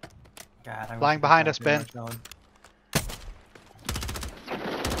bullet. God, I flying behind us, Ben. Oh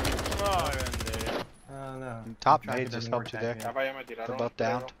no. Top nade just helped you there. They're both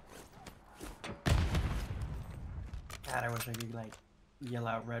down. God, I wish I could like yell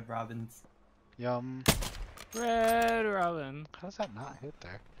out Red Robins. Yum. Red Robin. How does that not hit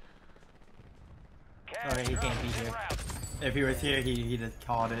there? Okay, he can't be here. If he was here, he just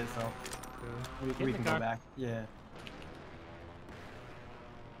called it, so we can go back. Yeah.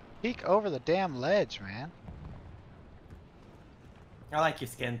 Peek over the damn ledge, man. I like your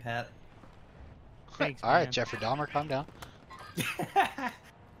skin, Pat. Thanks, Alright, man. Jeffrey Dahmer, calm down.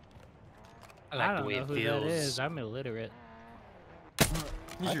 I like the way it who feels. that is. I'm illiterate.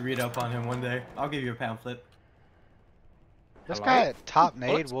 You should read up on him one day. I'll give you a pamphlet. This guy at top nade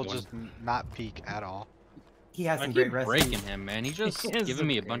Bullets will going. just not peek at all. He has I some keep great recipes. breaking him, man. He's just He has giving some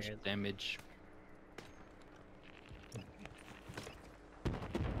me a great bunch of damage.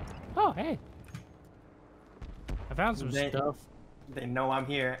 Oh, hey. I found some They- stuff. They know I'm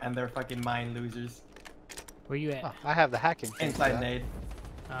here, and they're fucking mind losers. Where you at? Oh, I have the hacking kit. Inside yeah. nade.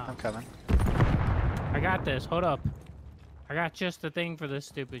 Oh, I'm coming. I got this. Hold up. I got just the thing for this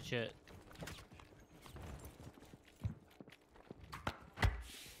stupid shit.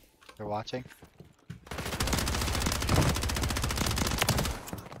 They're watching.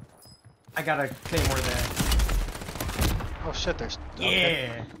 I got a claymore there. Oh shit, there's... Yeah!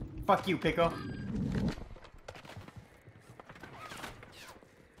 Okay. Fuck you, Pickle.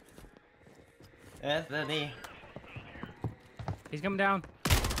 Anthony. He's coming down.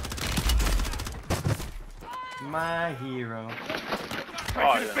 My hero.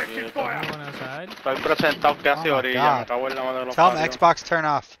 Ay, Dios mío. Anyone outside? Estoy presentado casi Oh my orilla, God. me cago en la madre de los Tell him parios. Xbox turn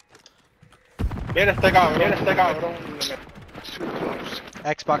off. Mira este cabrón.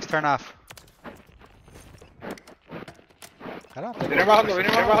 Xbox turn off. I don't think... Viene bajando.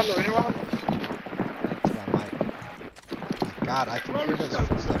 That's my mic. God, I can hear his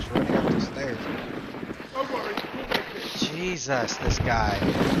footsteps running up the stairs. Jesus, this guy.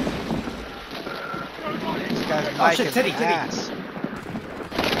 This guy's mic shit, is titty. ass.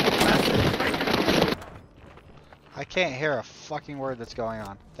 I can't hear a fucking word that's going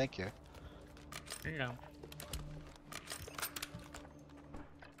on. Thank you. Here you go.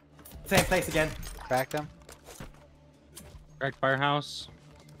 Same place again. Cracked him. Cracked firehouse.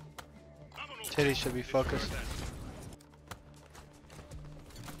 Titty should be focused.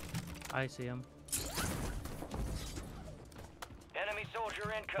 I see him. Enemy soldier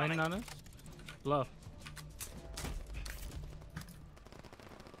Landing incoming. on us. Low.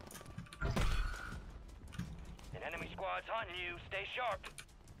 squad's hunting you. Stay sharp.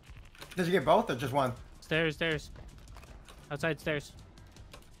 Did you get both or just one? Stairs, stairs. Outside stairs.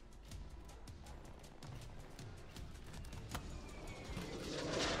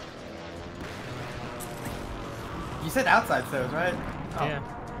 You said outside stairs, right? Oh. Yeah.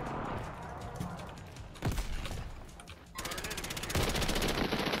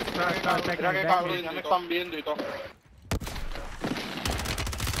 Mira que cabrón, ya me están viendo y todo.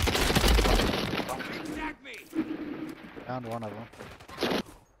 Found one of them.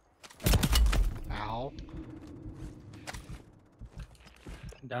 Ow.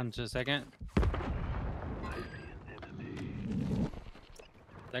 Down to a second.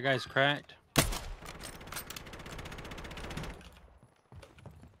 That guy's cracked.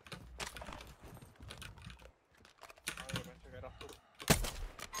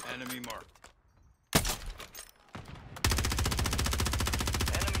 Enemy mark.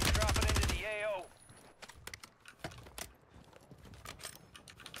 Enemies dropping into the AO.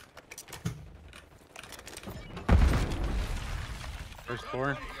 First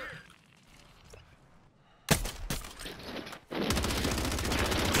floor.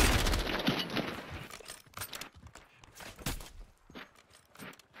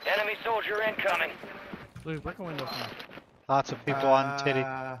 Enemy soldier incoming. Louis, break a window for me. Lots of people on titty.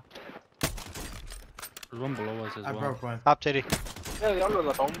 There's one below us as I well. broke one. Top titty. Diablo,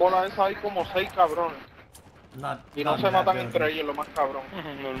 la tombola esa hay como 6 cabrones. Not, Y no not se in that matan building. entre ellos, lo más cabrón.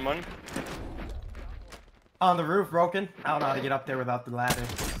 Normal. On the roof, broken. I don't know how to get up there without the ladder.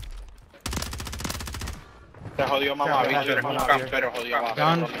 Te jodió mamá, bicho, eres un campero jodido abajo.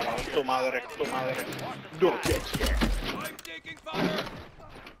 Down. Tu madre, tu madre. Don't get scared. I'm taking fire.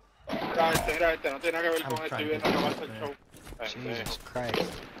 Mira este, no tiene nada que ver I'm con esto y trying viene to a get acabarse el there. show. Jesus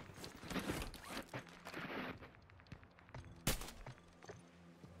Christ.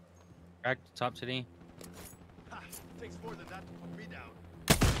 Cracked top city. Takes more than that to put me down.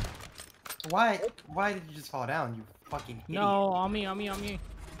 Why did you just fall down, you fucking idiot? No, on me, on me, on me.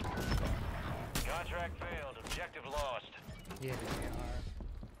 Contract failed. Objective lost. Yeah, they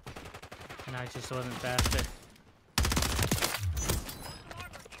are. No, I just wasn't faster.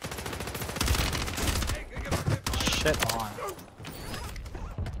 Shit on.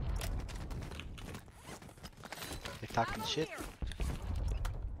 They talking shit.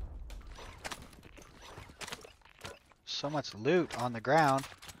 So much loot on the ground.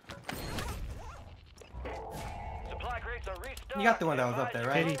 Supply crates are restocked. You got the one that was up there,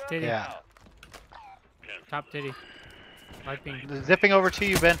 right? Titty, titty. Yeah. Top titty. Light pink. Zipping over to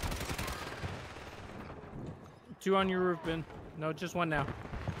you, Ben. 2 on your roof, Ben. No, just 1 now.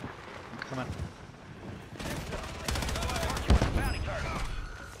 I'm coming.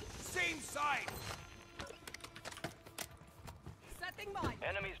 Same side.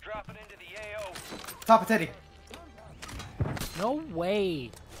 Enemies dropping into the AO. Top of titty. No way.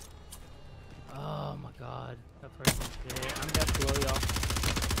 Oh my god. That person's dead. I'm dead below y'all.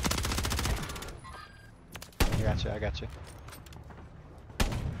 I got you, I got you.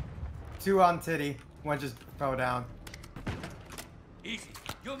 2 on titty. One just fell down. Easy.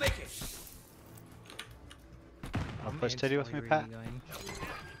 You'll make it. I'll push titty with me, instantly Pat. reloading.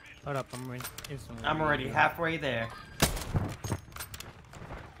 Hold up, I'm instantly I'm already reloading. halfway there.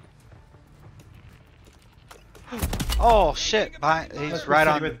 Oh shit! Behind, he's Let's right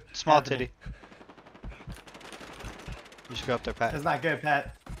proceed on with small Anthony. titty. You should go up there, Pat. That's not good,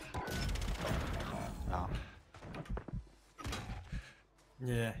 Pat. No.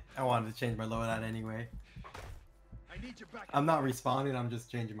 Yeah, I wanted to change my loadout anyway. I need you back. I'm not respawning, I'm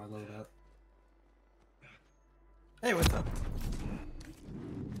just changing my loadout. Hey, what's up?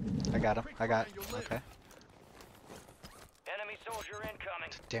 I got him. I got. Okay. Enemy soldier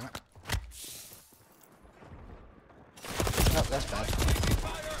incoming. Damn it. Oh, that's bad.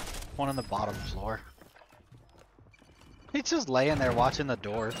 One on the bottom floor. He's just laying there watching the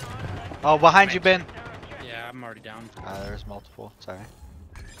door. Oh, behind you, Ben. Yeah, I'm already down. There's multiple. Sorry.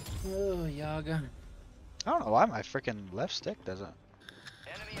 Oh, Yaga. I don't know why my freaking left stick doesn't.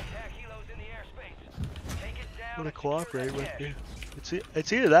 Enemy attack helos in the airspace. Take it down. Want to and secure cooperate the with cache. me?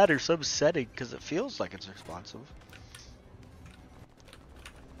 It's either that or some setting because it feels like it's responsive.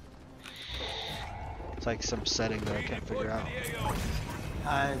 It's like some setting that I can't figure out.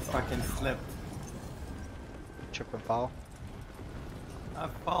 I fucking slipped. Trip and fall.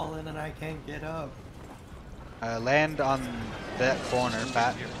 I've fallen and I can't get up. Land on that corner,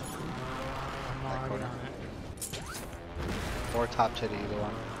 Pat. I'm That already corner. on it. Or top titty, either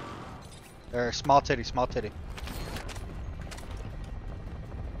one. Or small titty, small titty.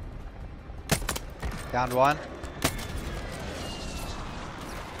 Downed one.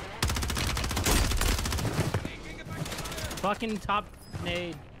 Fucking top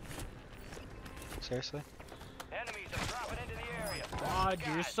nade. Seriously? Enemies are dropping into the area. God,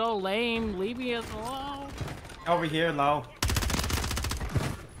 you're so lame. Leave me alone. Over here, low.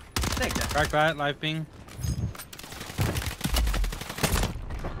 Take that. Crack that, live ping.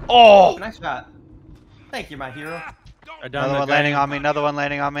 Oh! Nice shot. Thank you, my hero. Another one landing on me. Another one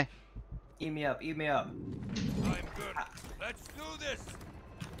landing on me. Eat me up. Eat me up. I'm good. Let's do this.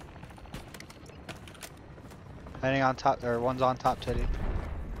 Landing on top, or one's on top titty.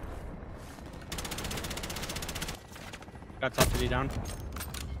 Got top titty down.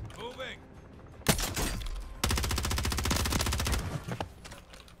 Moving.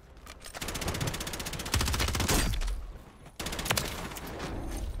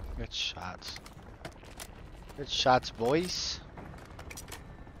 Good shots. Good shots, boys.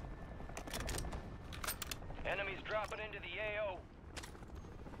 Enemies dropping into the AO.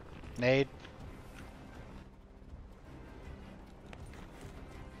 Nade.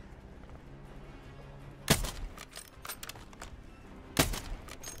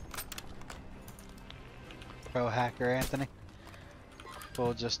 Pro hacker Anthony.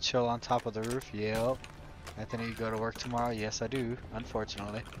 We'll just chill on top of the roof. Yep. Anthony, you go to work tomorrow? Yes, I do.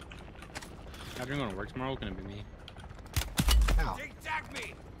 Unfortunately. How are you going to work tomorrow? Gonna be me. Ow. Attack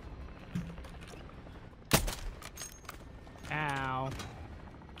me. Ow.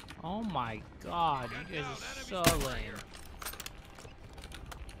 Oh my god, you guys are so lame.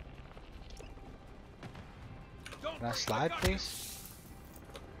 Can I slide, please?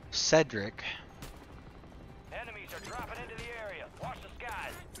 Cedric. Enemies are dropping into the area. Watch the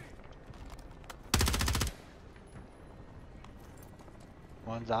skies.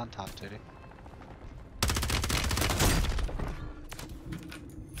 One's on top, titty.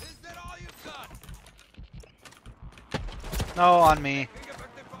 Is that all you've got? No, on me.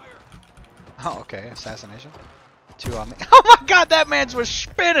 Oh, okay. Assassination. 2 on me. Oh my god, that man's was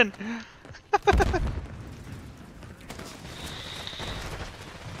spinning!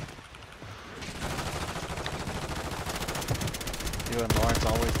 You and Lawrence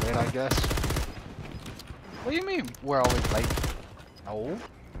always late, I guess. What do you mean, we're always late? No.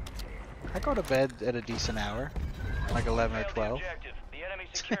 I go to bed at a decent hour. Like 11 or 12. The enemy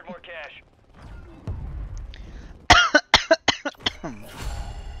secured more cash.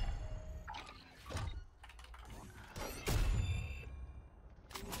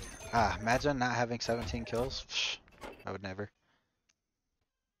 Ah, imagine not having 17 kills. Psh, I would never.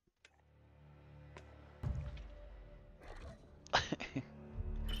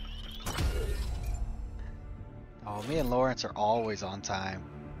 Oh, me and Lawrence are always on time.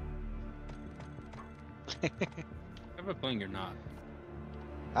 I have a feeling you're not.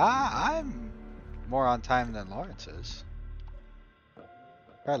 Ah, I'm more on time than Lawrence is.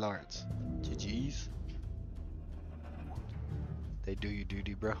 Right, Lawrence? GG's. They do you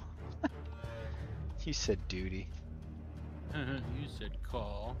duty, bro. You said duty. You said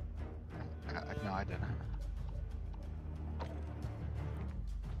call. No, I didn't.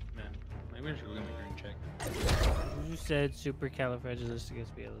 Man, maybe I should go get my green check. You said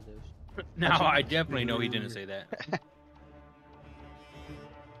supercalifragilisticexpialidocious. Now I definitely know he didn't say that.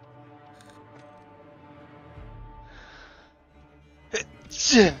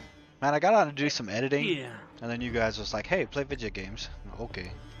 Man, I got on to do some editing. Yeah. And then you guys was like, hey, play video games.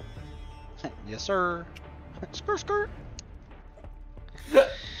 Okay. Yes, sir. Skirt, skirt.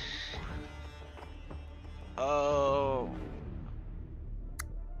 Oh.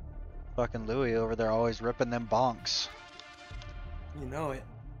 Fucking Louis over there always ripping them bonks. You know it.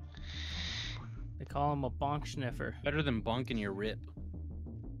 They call him a bonk sniffer. Better than bonking your rip.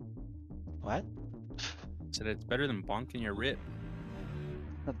 What? Said it's better than bonking your rip.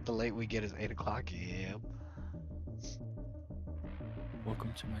 The late we get is 8 o'clock. Yep.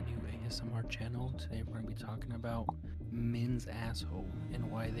 Welcome to my new ASMR channel. Today we're going to be talking about men's asshole and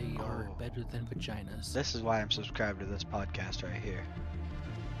why they are better than vaginas. This is why I'm subscribed to this podcast right here.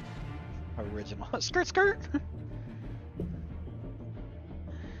 Original. Skirt, skirt!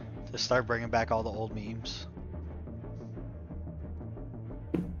 To start bringing back all the old memes.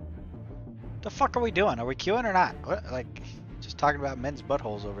 The fuck are we doing? Are we queuing or not? What? Like, just talking about men's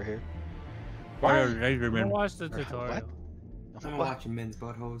buttholes over here. Why? Watch the tutorial. What? I'm watching men's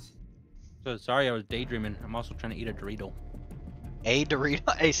buttholes. So sorry, I was daydreaming. I'm also trying to eat a Dorito. A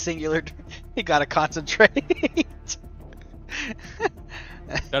Dorito? A singular? You gotta concentrate.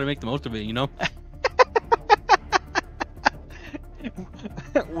 Gotta make the most of it, you know?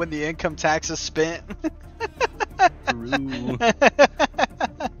 When the income tax is spent. True.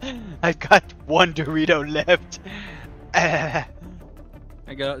 I've got 1 Dorito left.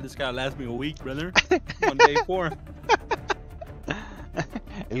 This gotta last me a week, brother. 1 day 4.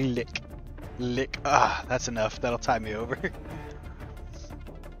 Lick. Lick. Ah, that's enough. That'll tie me over.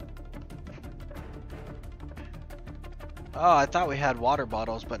 Oh, I thought we had water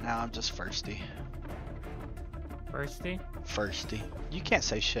bottles, but now I'm just thirsty. Thirsty? Thirsty. You can't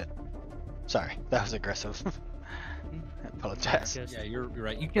say shit. Sorry, that was aggressive. I apologize. Yeah, you're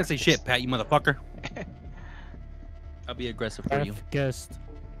right. You can't say shit, Pat, you motherfucker. I'll be aggressive for you. Guest.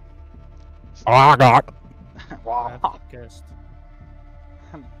 Oh, God. Guest.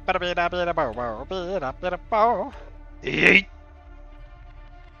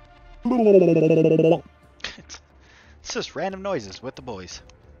 It's just random noises with the boys.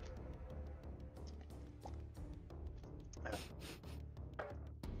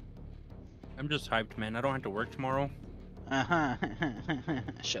 I'm just hyped, man. I don't have to work tomorrow. Uh-huh.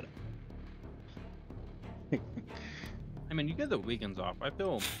 Shut up. I mean, you get the weekends off. I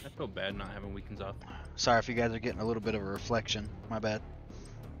feel bad not having weekends off. Sorry if you guys are getting a little bit of a reflection. My bad.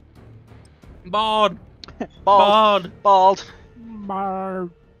 Bald. Bald. Bald.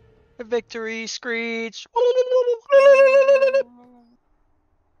 Bald. Victory screech.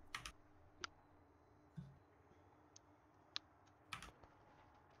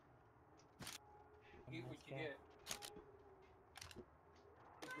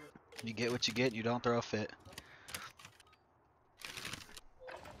 You get what you get, you don't throw a fit.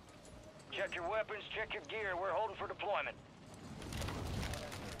 Check your weapons, check your gear. We're holding for deployment.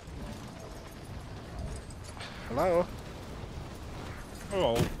 Hello?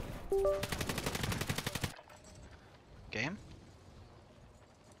 Hello. Game?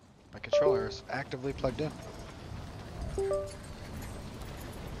 My controller is actively plugged in.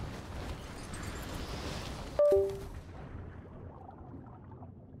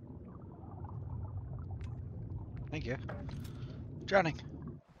 Thank you. Drowning.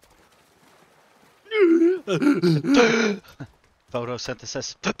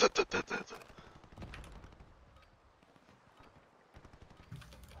 Photosynthesis.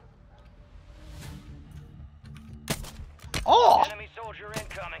 Oh! Enemy soldier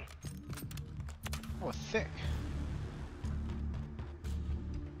incoming. Oh, thick.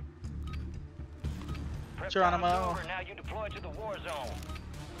 Prep Geronimo. time's over. Now you deploy to the war zone.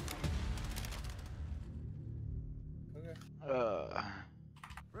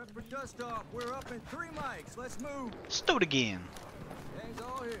 Prep for dust off. We're up in 3 mics. Let's move. Stowed again. Gang's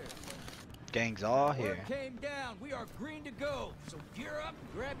all here. Gang's all here. Word came down. We are green to go. So gear up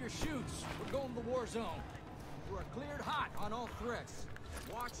and grab your chutes. We're going to the war zone. We're cleared hot on all threats.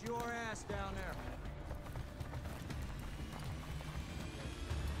 Watch your ass down there.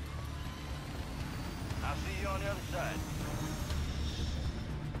 I'll see you on the other side.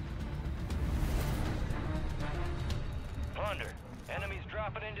 Plunder. Enemies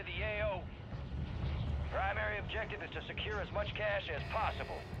dropping into the AO. Primary objective is to secure as much cash as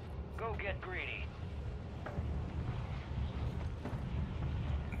possible. Go get greedy.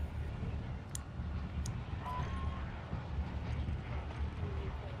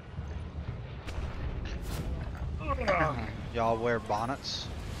 Y'all wear bonnets?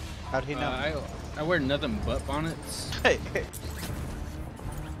 How'd he know? I wear nothing but bonnets.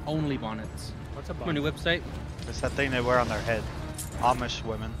 Only bonnets. What's a bonnet? My new website. It's that thing they wear on their head. Amish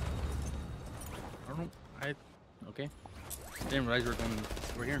women. Okay. Didn't realize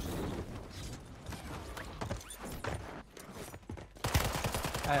we're here.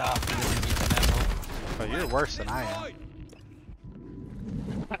 I often didn't get the memo. But you're worse than I am.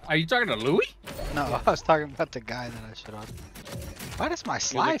 Are you talking to Louis? No, I was talking about the guy that I shit on. Why does my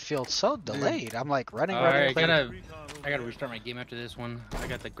slide feel so delayed? I'm like running. I gotta restart my game after this one. I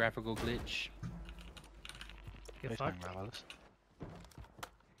got the graphical glitch.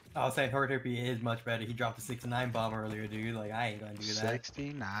 I was saying Hordehippy is much better. He dropped a 69 bomb earlier, dude. Like, I ain't gonna do that.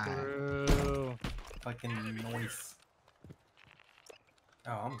 69. Bro. Fucking noise.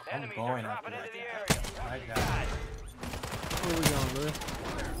 Oh, I'm going after that. I got it. Where we going, Louis?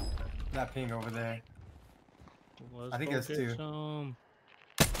 That ping over there. Let's I think go there's get 2. some.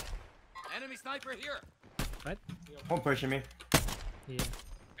 Enemy sniper here. What? One pushing me. Yeah.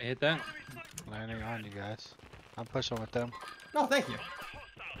 I hit that. Landing on you guys. I'm pushing with them. No, thank you.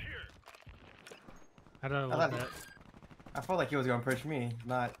 I don't know about that. I felt like he was gonna push me,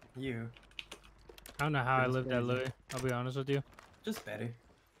 not you. I don't know how I lived that, Louis. I'll be honest with you. Just better.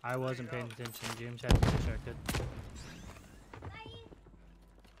 I wasn't paying attention. James had me distracted.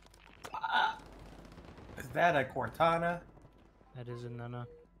 Is that a Cortana? That is a Nana.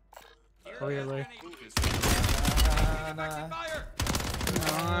 Oh yeah, Louis.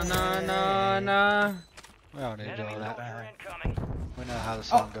 Nah. We don't need to do all that. Incoming. We know how the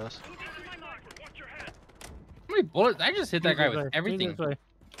song goes. How many bullets? I just hit that guy with everything.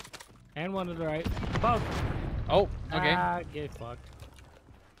 And one to the right. Above. Oh, okay. Ah, get fucked.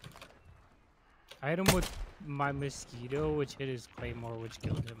 I hit him with my mosquito, which hit his claymore, which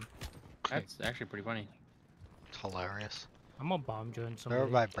killed him. That's actually pretty funny. It's hilarious. I'm a bomb join Over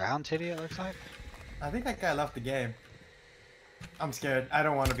somebody. by Brown Titty, it looks like. I think that guy left the game. I'm scared. I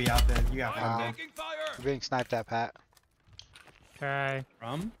don't want to be out there. You got fun, man. We're being sniped at, Pat. Try.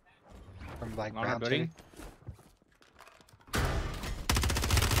 From like on our Brown building. Titty.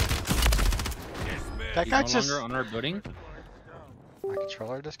 That He's guy no just. longer on our building. My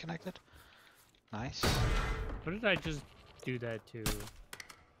controller disconnected. Nice. What did I just do that to?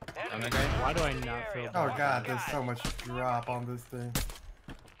 On that guy. Why do I not feel Oh bad? god, there's so much drop on this thing.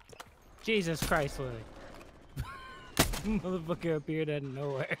 Jesus Christ, Lily. Motherfucker appeared out of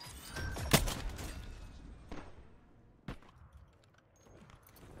nowhere.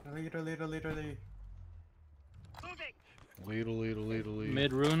 Lead.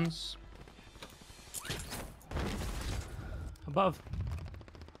 Mid runes. Above.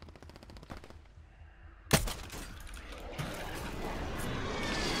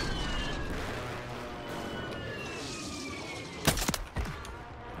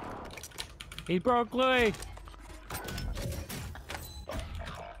 He broke Louis.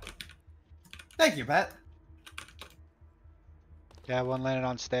 Thank you, Pat. Yeah, one landed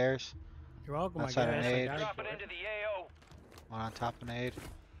on stairs. You're welcome, Outside I of guess. nade. I got it Dropping for it. into the AO. One on top of nade.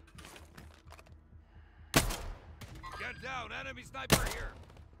 Get down, enemy sniper here.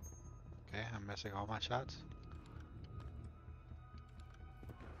 Okay, I'm missing all my shots.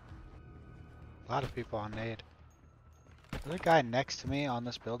 A lot of people on nade. There's a guy next to me on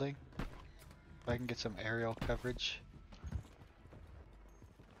this building. If I can get some aerial coverage.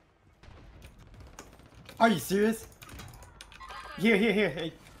 Are you serious? Here.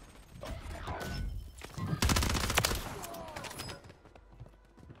 Hey.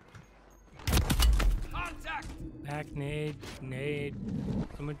 Contact. Back nade.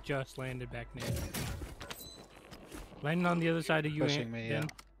 Someone just landed back nade. Landing on the other side of you, Pushing me, yeah. Ben.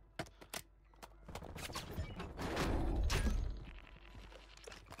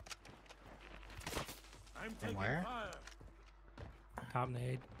 From where? Top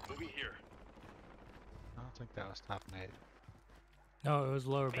nade. Moving here. I don't think that was top nade. No, it was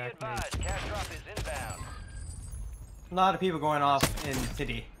lower Be back nade. advised, cash drop is inbound. A lot of people going off in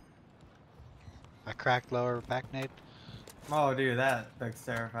city. I cracked lower back nade. Oh, dude, that looks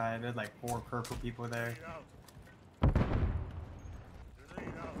terrifying. There's like 4 purple people there.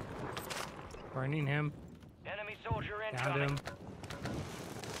 Burning him. Enemy soldier Downed incoming. him.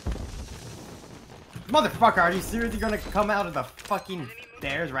 Motherfucker, are you seriously gonna come out of the fucking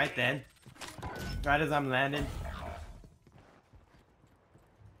stairs right then? Right as I'm landing?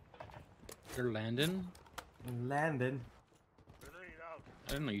 You're landing. Landing. I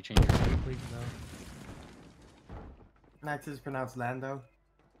didn't know you changed your name. Please no. Max is pronounced Lando.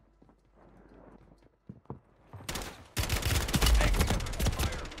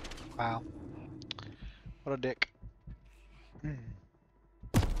 Wow. What a dick.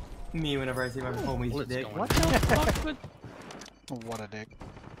 Me whenever I see my homie's Bullets dick. going What the fuck? With... What a dick.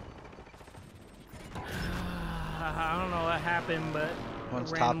 I don't know what happened, but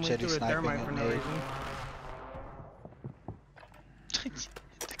One's top randomly city threw a sniping thermite at for no nade. reason.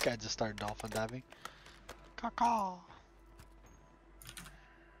 The guy just started dolphin diving. Caw.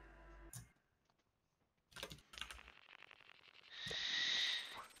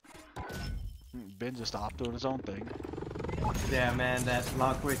 Ben just stopped doing his own thing. Yeah, man, that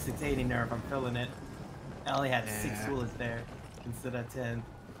Lockwood 680 nerf, I'm feeling it. I only had 6 Yeah. bullets there instead of 10.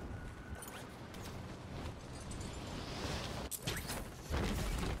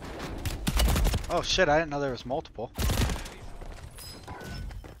 Oh shit, I didn't know there was multiple.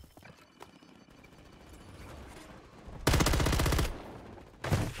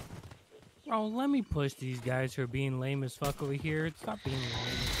 Oh, let me push these guys who are being lame as fuck over here. Stop being lame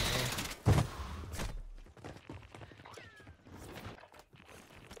as hell.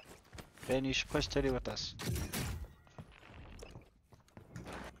 Ben, you should push Titty with us.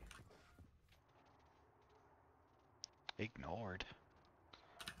 Ignored.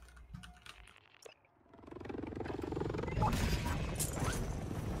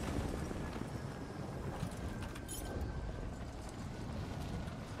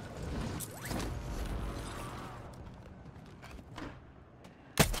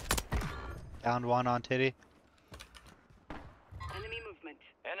 Down one on Titty. Enemy movement.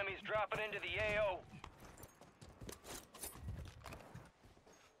 Enemies dropping into the AO.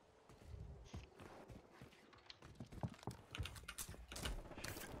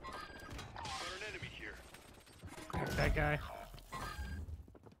 Got an enemy here. Crack that guy.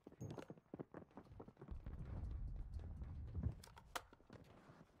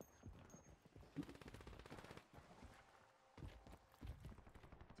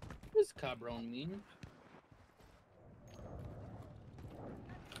 does cabron mean?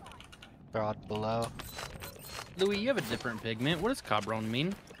 They're all below. Louis, you have a different pigment. What does cabron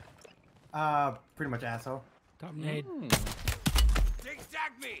mean? Pretty much asshole. Top nade.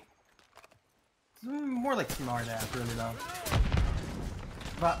 Zigzag me. More like smart ass, really though.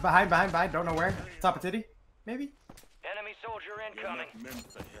 But behind. Don't know where. Top of titty, maybe. Enemy soldier incoming.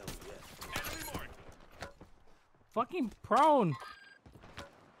 Fucking prone.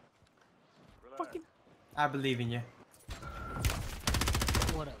 Fucking. I believe in you.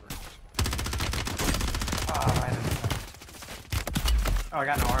 Whatever. Oh, I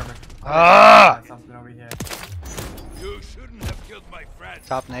got no armor. Ah! Got something over here. You shouldn't have killed my friend.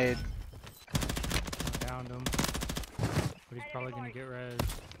 Top nade. Downed him. But he's probably gonna get res.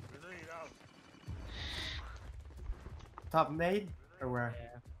 Top nade or where?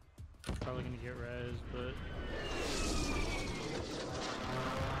 Yeah. He's probably gonna get res, but.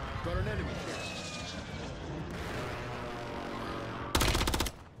 Got an enemy here.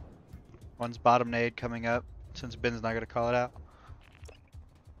 One's bottom nade coming up, since Ben's not gonna call it out.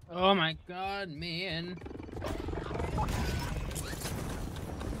 Oh my god, man.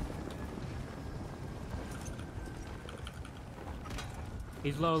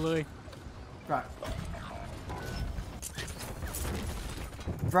 He's low, Louis. Right.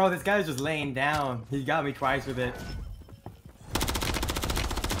 Bro, this guy's just laying down. He got me twice with it.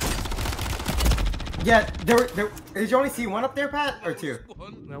 Yeah, did you only see one up there, Pat, or two?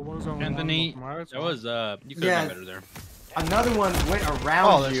 That was only Anthony, one from that was you could Yeah. have done better there. Another one went Oh,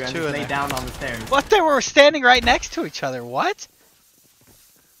 around there's you and two just in laid there. down on the stairs. What? They were standing right next to each other. What?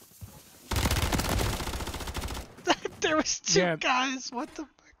 There was two Yeah. guys. What the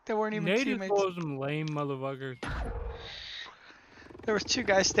fuck? They weren't even Nate is teammates. full of some lame motherfuckers. There was two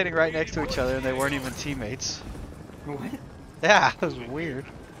guys standing right next to each other, and they weren't even teammates. What? Yeah, it was weird.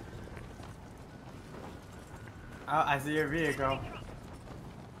 Oh, I see your vehicle.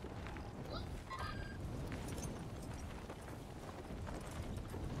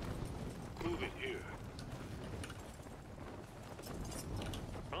 Move it here.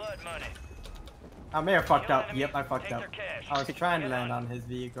 Blood money. I may have fucked up. Yep, I fucked Take up. their cash. I was trying to land on his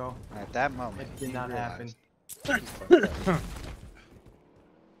vehicle. At that moment, It did he not happen. realized.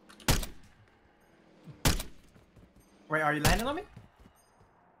 Wait, are you landing on me?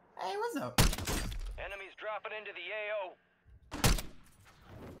 Hey, what's up? Enemies dropping into the AO.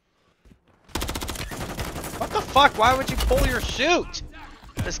 What the fuck? Why would you pull your chute?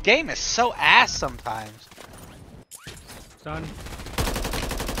 This game is so ass sometimes. Son.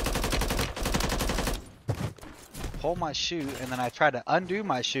 Pull my chute, and then I try to undo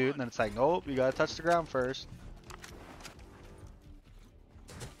my chute, and then it's like, nope, you gotta touch the ground first.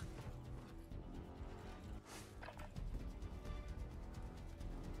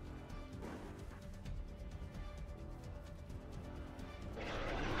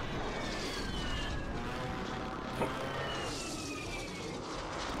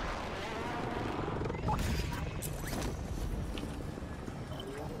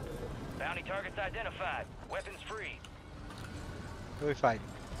 Bounty targets identified. Weapons free. Who are we fighting?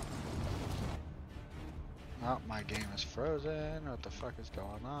 Oh, my game is frozen. What the fuck is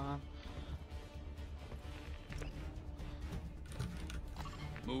going on?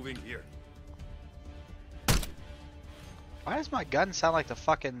 Moving here. Why does my gun sound like the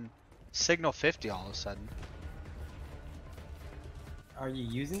fucking Signal 50 all of a sudden? Are you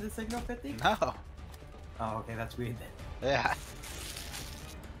using the Signal 50? No. Oh, okay, that's weird then. Yeah.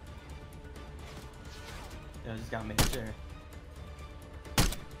 Yeah, I just gotta make sure.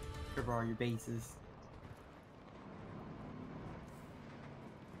 Cover all your bases.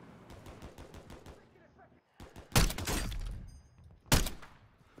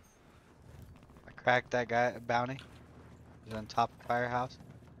 I cracked that guy at Bounty. He's on top of Firehouse.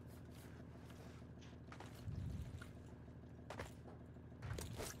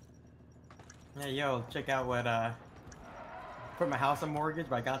 Yeah, yo, check out what, put my house on mortgage,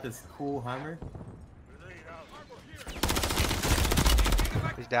 but I got this cool Hummer.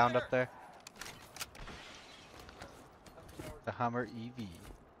 He's downed up there. The Hummer EV.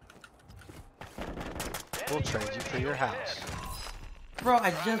 We'll trade you for your house. Bro,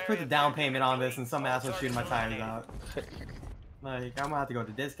 I just put the down payment on this and some asshole shooting my tires out. Like, I'm gonna have to go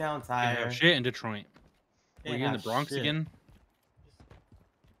to discount tire. Yeah, shit in Detroit. Were Ain't you in the got Bronx shit. again?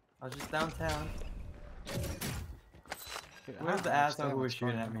 I was just downtown. Dude, I Where's don't the understand asshole who was what's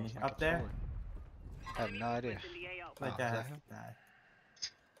shooting wrong at me? with my Up there? controller. I have no idea. Like, Oh, I is that have him? that.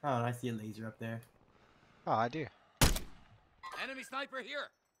 Oh, and I see a laser up there. Oh, I do. Enemy sniper here.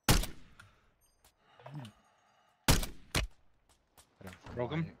 I don't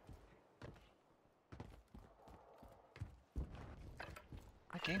Broke him?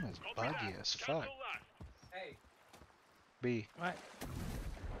 My game is buggy as fuck. Hey. B. What?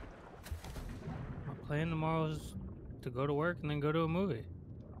 My plan tomorrow is to go to work and then go to a movie.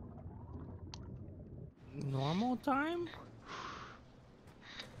 Normal time?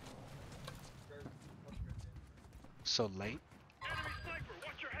 So late?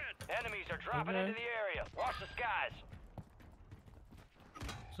 Enemies are dropping into the area. Watch the skies.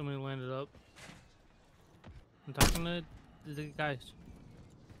 Somebody landed up. I'm talking to the guys.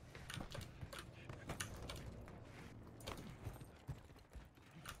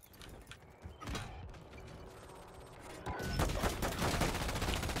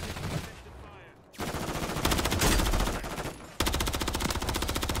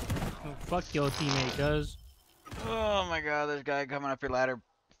 Oh, fuck your teammate, cuz. Oh my god, there's a guy coming up your ladder.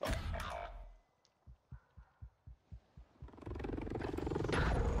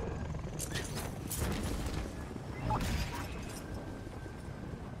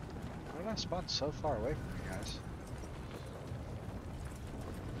 Why did I spawn so far away from you guys?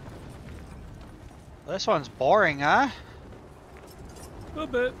 This one's boring, huh? A little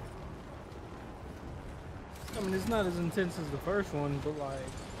bit. I mean, it's not as intense as the first one, but like...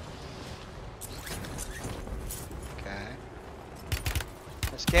 Okay.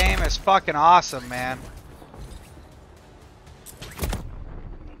 This game is fucking awesome, man.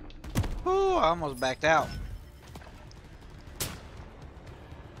 Ooh, I almost backed out.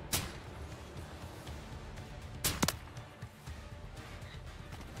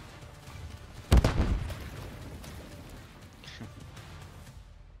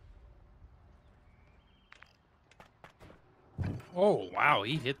 Oh, wow,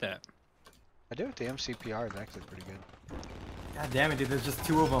 he hit that. I do with the MCPR is actually pretty good. God damn it, dude. There's just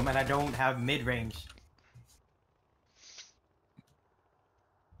 2 of them, and I don't have mid-range.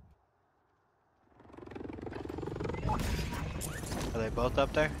 Are they both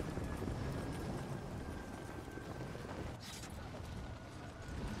up there?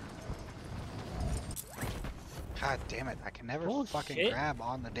 God damn it, I can never fucking grab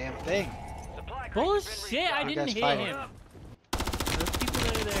on the damn thing. Bullshit, I didn't hit fighting? him. Those people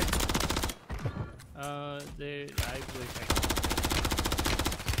that are there. I wish I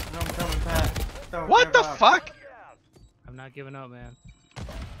could. No, I'm coming, Pat. Don't What give the up. fuck? I'm not giving up, man.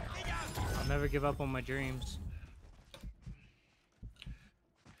 I'll never give up on my dreams.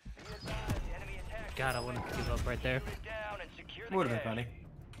 God, I wanted to give up right there. Would have been funny.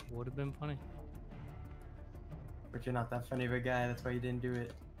 Would have been funny. But you're not that funny of a guy, that's why you didn't do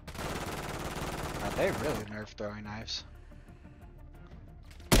it. They really nerfed throwing knives.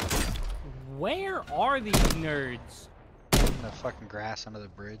 Where are these nerds? In the fucking grass under the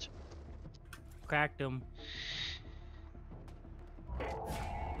bridge. Cracked them.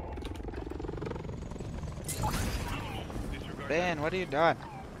 Ben, what are you doing?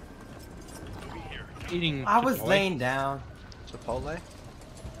 Eating. I was Chips-Ahoy. laying down. Chipotle?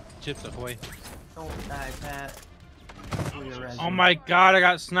 Chips Ahoy. Don't die, Pat. Oh my god, I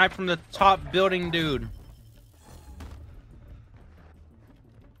got sniped from the top building, dude.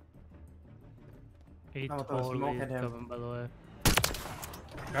 He Oh, throw totally smoke at him. coming, by the way.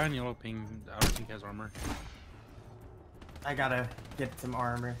 Guy in yellow ping, I don't think he has armor. I gotta get some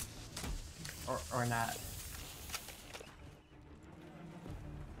armor. Or not.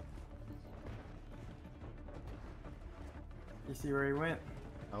 You see where he went?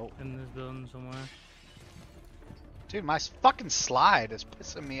 Oh. In this building somewhere. Dude, my fucking slide is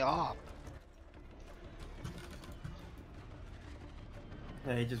pissing me off.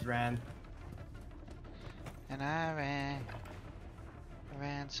 Yeah, he just ran. And I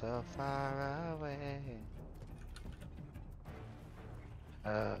ran so far away.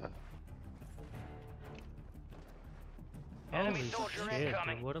 Holy shit,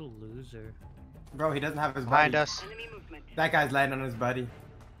 dude, what a loser. Bro, he doesn't have his Behind buddy. us. That guy's landing on his buddy.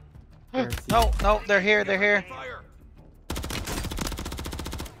 No, no, they're here, they're here.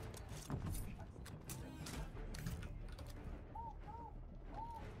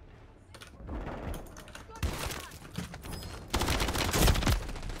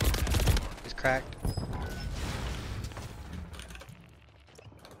 He's cracked.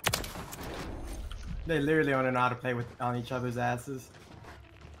 They literally don't know how to play on each other's asses.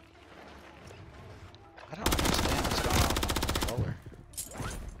 I don't understand what's going on with the controller.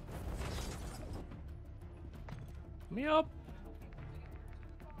 Me up.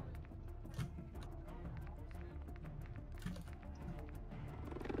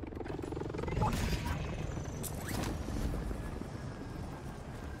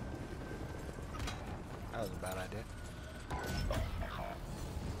 That was a bad idea.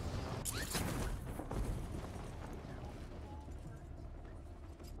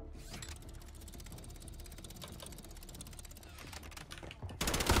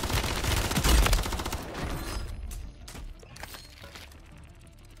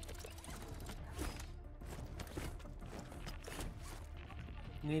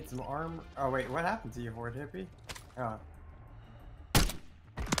 You need some armor. Oh wait, what happened to you, Hordehippy? Oh.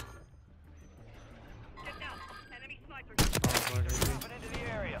 Dropping into the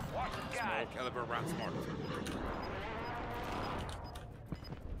area. Watch the skies. Small caliber rounds marked.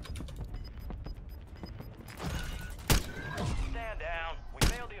 Stand down. We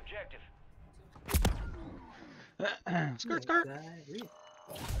failed the objective. Skirt, skirt.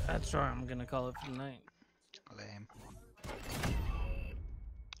 That's right. I'm gonna call it for the night. Lame.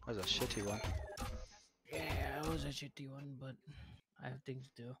 That was a shitty one. Yeah, it was a shitty one, but I have things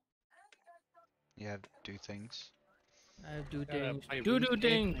to do. You have to do things. I have do Gotta things. play Do RuneScape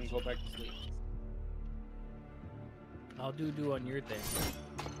things. and go back to sleep. I'll do on your thing.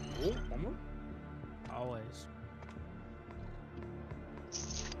 Oh, one more? Always.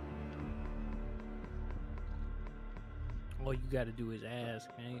 All you gotta do is ask,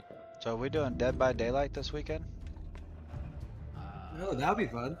 right? So are we doing Dead by Daylight this weekend? Oh, that'll be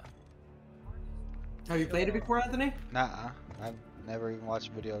fun. Have you played it before, Anthony? Nuh-uh. I've never even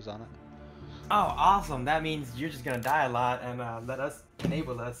watched videos on it. Oh, awesome. That means you're just gonna die a lot and let us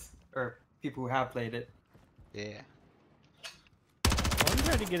enable us, or people who have played it. Yeah. I'm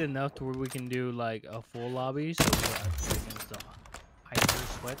trying to get enough to where we can do like a full lobby, so we're actually against the hyper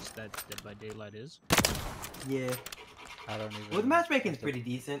sweats that Dead by Daylight is. Yeah. I don't even. Well, the matchmaking's pretty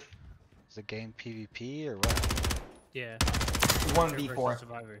decent. Is the game PvP or what? Yeah. 1v4.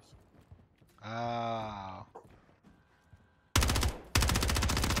 Survivors. Oh.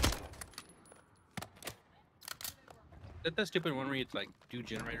 Is that stupid one where you like do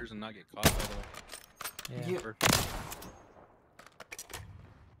generators and not get caught by the Yeah.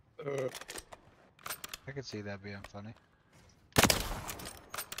 I could see that being funny.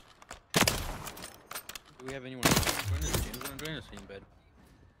 Do we have anyone else join us? James want to join us in bed?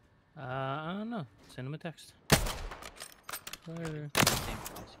 I don't know. Send him a text. Or...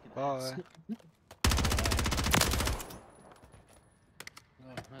 Bye.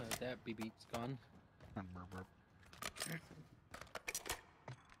 Oh, that BB's gone.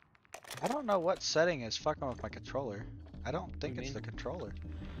 I don't know what setting is fucking with my controller. I don't think it's the controller.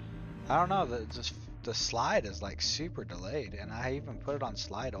 I don't know. The slide is like super delayed, and I even put it on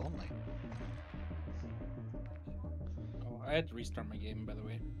slide only. Oh, I had to restart my game, by the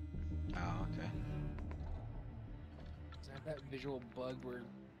way. Oh, okay. I had that visual bug where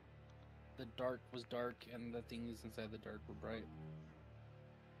the dark was dark and the things inside the dark were bright.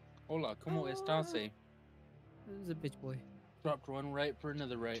 Hola, ¿cómo estás? This is a bitch boy. Dropped one right for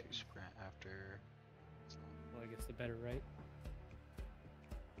another right. Sprint after. Well, I guess the better right.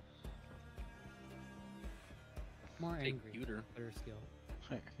 More angry. Computer. Better skill.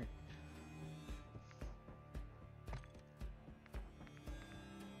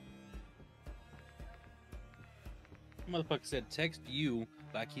 Motherfucker said text you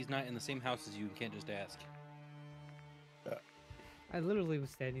like he's not in the same house as you and can't just ask. I literally was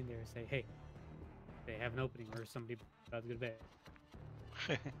standing there and say, hey, they have an opening or somebody about to go to bed.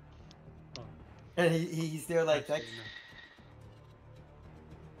 Oh. And he's still like, Actually, no.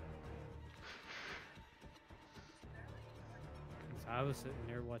 So I was sitting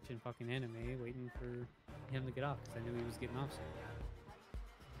there watching fucking anime, waiting for him to get off, because I knew he was getting off soon.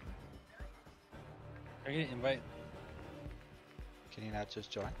 Are you gonna invite? Can you not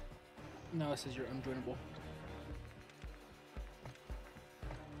just join? No, it says you're unjoinable.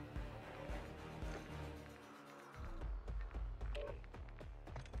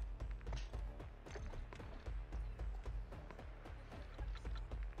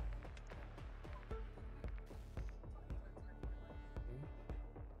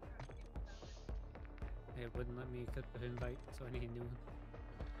 It wouldn't let me click the invite, so I need a new one.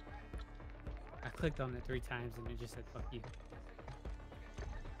 I clicked on it 3 times and it just said, fuck you.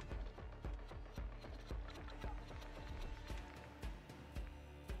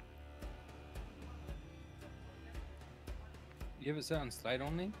 You have it set on slide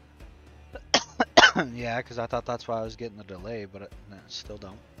only? Yeah, because I thought that's why I was getting the delay, but no, still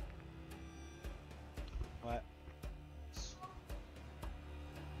don't. What?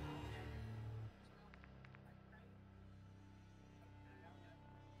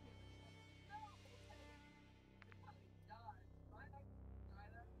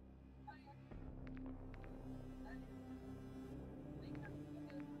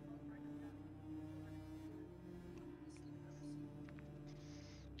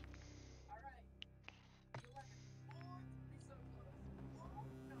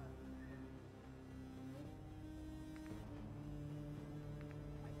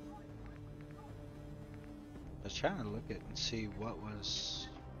 I was trying to look at and see what was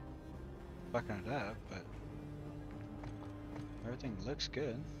fucking it up, but Everything looks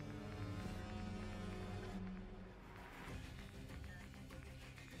good.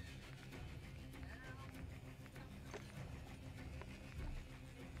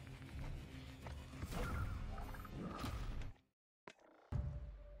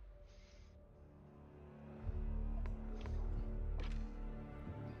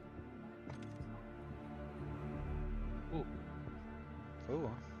 Ooh. Ooh.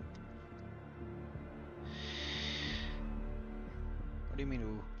 What do you mean,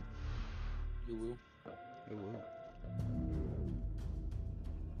 ooh? Ooh, Ooh, ooh.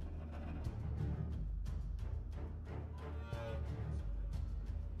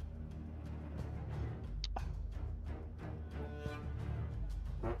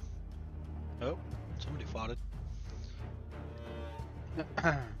 Oh, somebody fought it.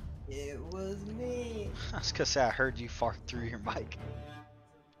 It was me. I was gonna say I heard you fart through your mic.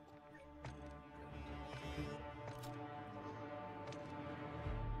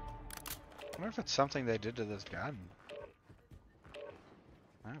 I wonder if it's something they did to this gun.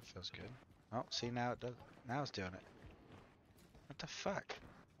 That feels good. Oh, see now it does. Now it's doing it. What the fuck?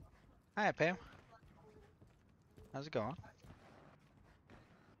 Hi, Pam. How's it going?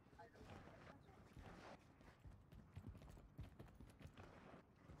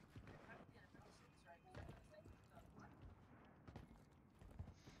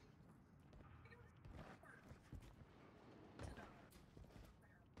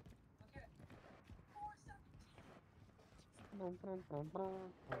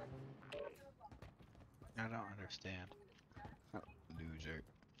 I don't understand. Oh, loser.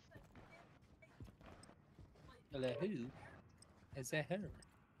 Hello, who? Is that her?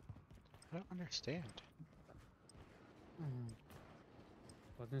 I don't understand.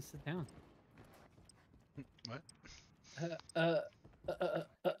 Well, then sit down. What?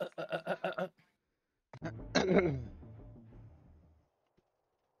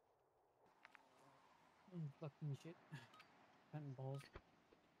 Fucking shit. Cotton balls.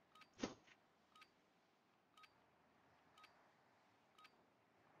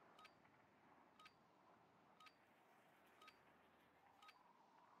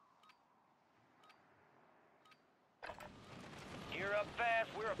 Gear up fast,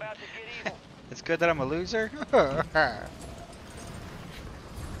 we're about to get evil. It's good that I'm a loser? I'm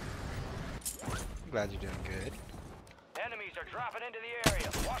glad you're doing good. Enemies are dropping into the area.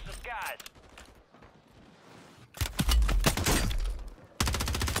 Watch the skies.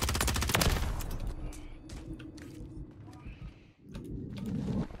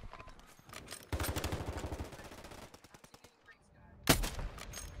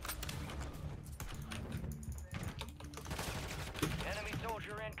 Enemy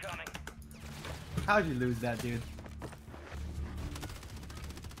soldier incoming. How'd you lose that, dude?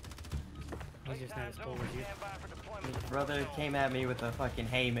 He's just not as cool as you. His brother came at me with a fucking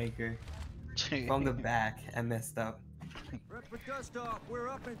haymaker from the back and messed up. Prep for dust off. We're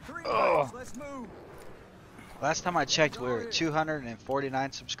up in 3 Oh. minutes. Let's move. Last time I checked, we were at 249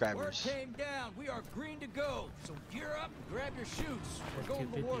 Word subscribers. came down. We are green to go. So gear up and grab your chutes. We're going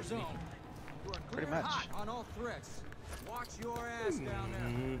to the 250 war is zone. You are Pretty cleared much. hot on all threats. Watch your ass down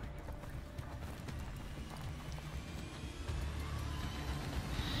there.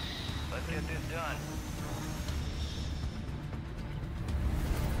 Let's get this done.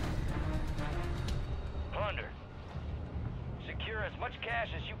 Plunder. Secure as much cash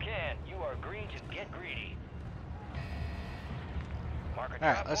as you can. You are green to get greedy. Mark a All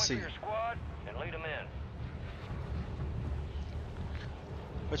drop right, let's point see. for your squad and lead them in.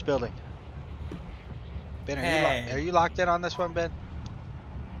 Which building? Ben, are, Hey. are you locked in on this one, Ben?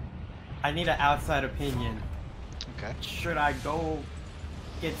 I need an outside opinion. Okay. Should I go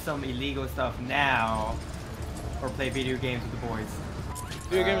get some illegal stuff now or play video games with the boys?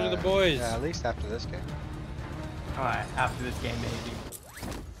 Video games with the boys. Yeah, at least after this game. Alright, after this game maybe.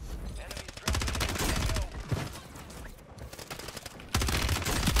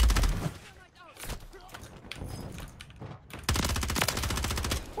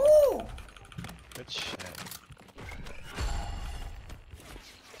 Woo! Good shit.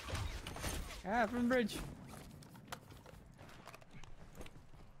 Ah, from the bridge.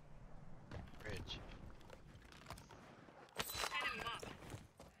 Bridge.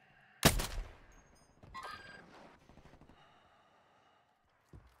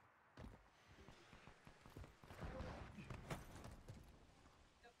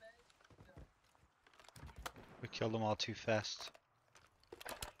 We killed them all too fast.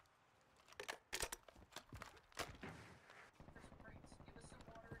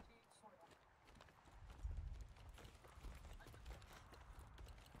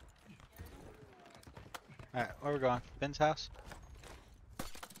 Alright, where we going? Ben's house?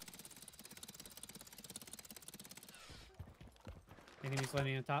 Enemies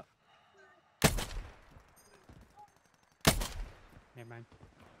landing on top. Never mind.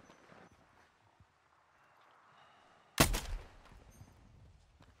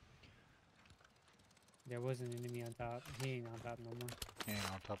 There was an enemy on top. He ain't on top no more. He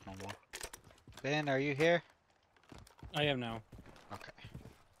ain't on top no more. Ben, are you here? I am now. Okay.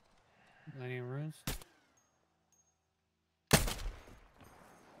 Landing in ruins.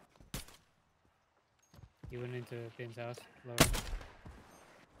 He went into Ben's house. Lower.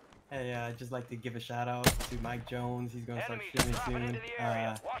 Hey, I'd just like to give a shout out to Mike Jones. He's gonna start streaming soon.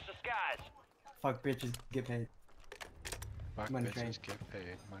 Watch the skies. Fuck bitches, get paid. Fuck Money bitches, train. get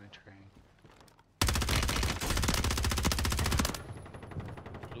paid. Money train.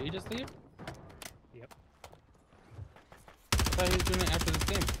 Did we just leave? Yep. I thought he was doing it after this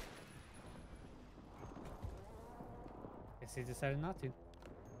game. Guess he decided not to.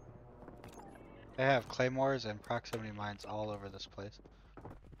 They have claymores and proximity mines all over this place.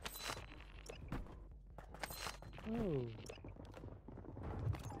 Oh.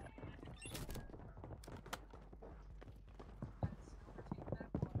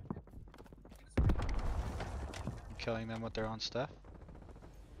 Killing them with their own stuff.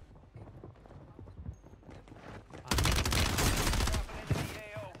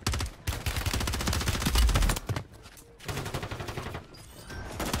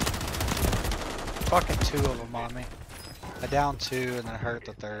 Fucking 2 of them on me. I downed 2 and then hurt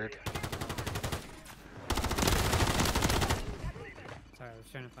the 3rd. Sorry, I was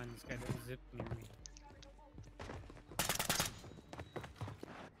trying to find this guy that zipped near me.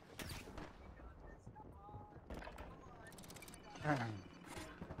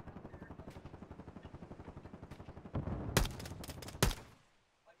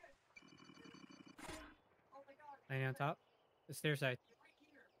 Landing on top. The stair side.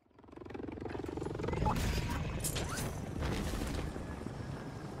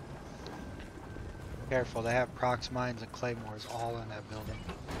 Careful, they have prox mines and claymores all in that building.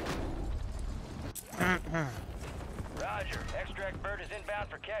 Roger. Extract bird is inbound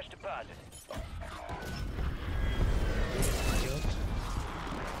for cash deposit.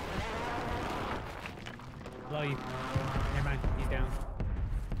 Below you. Never mind. He's down.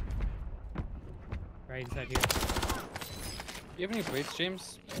 Right inside here. Do you have any plates,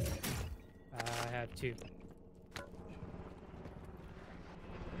 James? I have 2.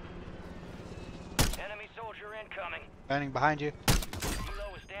 Enemy soldier incoming. Standing behind you.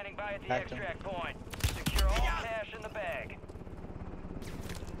 Hilo is standing by at the Back to him. extract point. Secure all cash in the bag.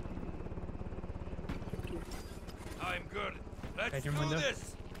 I'm good. Let's Bedroom do window.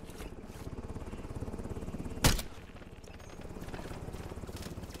 this.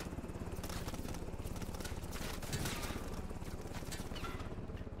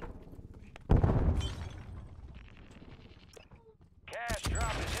 Cash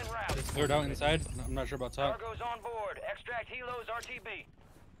drop is en route. Cleared out inside. I'm not sure about top. Cargo's on board. Extract Hilo's RTB.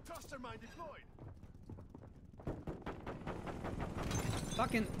 Cluster mine deployed.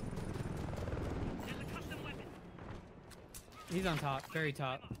 Fucking. He's on top, very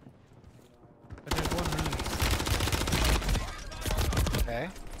top. But there's one room. Okay.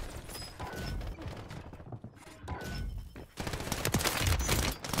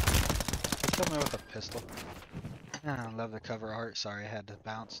 Kill me with a pistol. I love the cover art. Sorry, I had to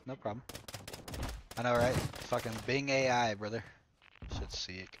bounce. No problem. I know, right? Fucking Bing AI, brother. Shit's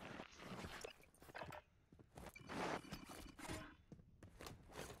sick.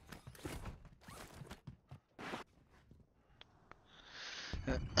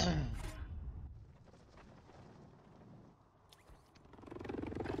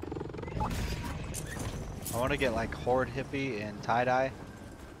 I want to get like Hordehippy and tie-dye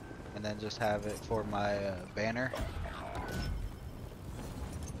and then just have it for my banner.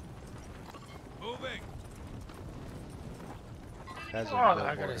 Moving. Guys Oh, are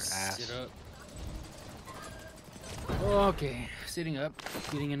I billboard gotta ass. sit up. Okay, sitting up,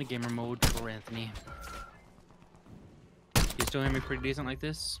 getting into gamer mode for Anthony. You still hear me pretty decent like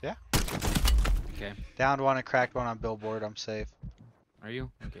this? Yeah. Okay. Downed one and cracked one on billboard. I'm safe. Are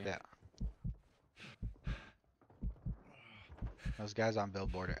you? Okay. Yeah. Those guys on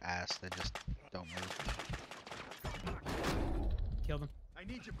billboard are ass. They just don't move. Killed him. I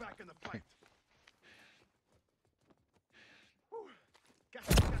need you back in the fight.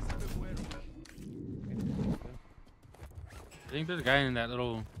 I think there's a guy in that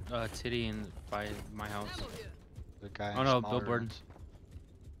little titty by my house. The guy. Oh in no, smaller billboard. rooms.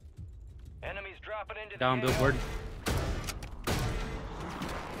 Enemies dropping into Down the billboard.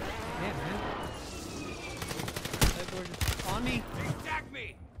 Yeah, man. On me. Attack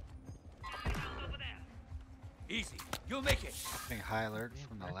me. Easy. You'll make it. Being high alert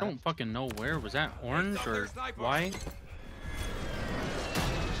from the I left. don't fucking know where. Was that orange or why?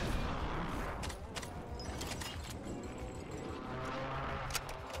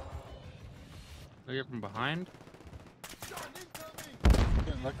 Are you from behind?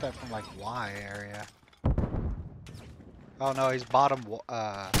 Didn't look that from like Y area. Oh no, he's bottom.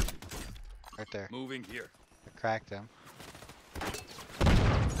 Right there. Moving here. I cracked him.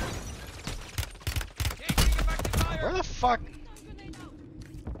 Where the fuck?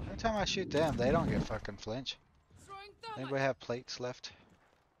 Every time I shoot them, they don't get fucking flinch. Anybody have plates left?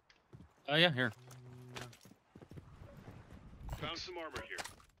 Oh yeah, here. Found some armor here.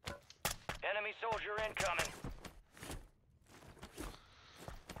 Enemy soldier incoming.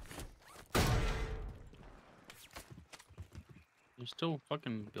 You still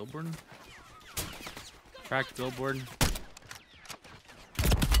fucking billboard? Cracked billboard.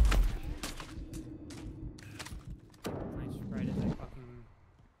 Nice right as I fucking.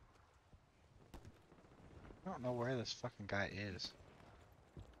 I don't know where this fucking guy is.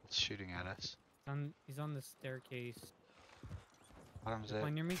 It's shooting at us. He's on the staircase. Bottom's One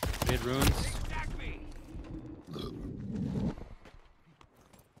it. near me. Mid runes. Attack me.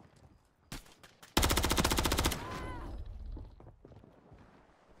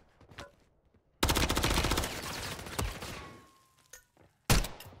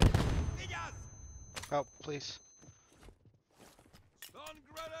 Oh, please.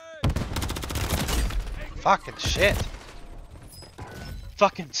 Fucking shit.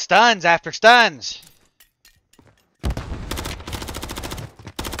 Fucking stuns after stuns.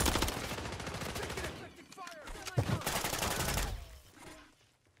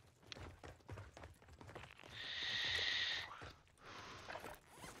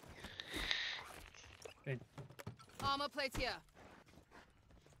 Armor plates here.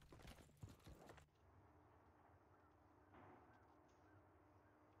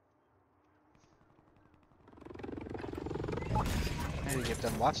 I need to get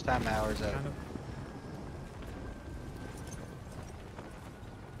them watch time hours up.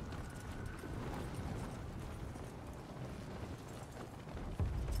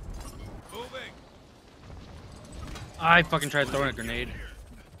 Moving. I fucking tried throwing a grenade.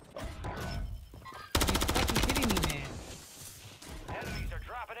 Kidding me, man. Enemies are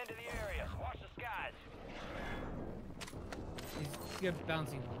dropping into the area. Watch the skies. He's good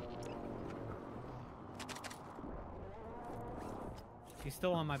bouncing. He's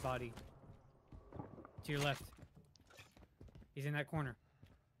still on my body. To your left. He's in that corner.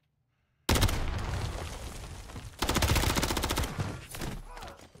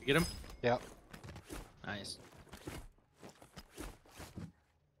 You get him? Yep. Nice.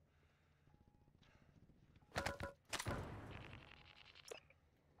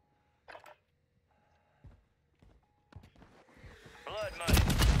 Blood money.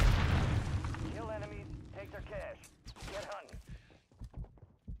 Kill enemies, take their cash. Get hunting.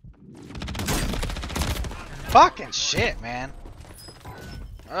 Fucking shit, man.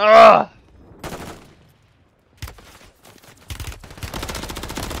 Ugh.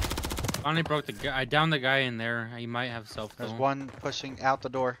 Finally broke the guy. I downed the guy in there. He might have self. There's one pushing out the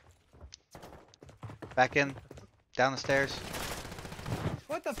door. Back in. Down the stairs.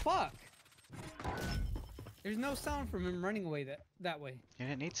 What the fuck? There's no sound from him running away that way. You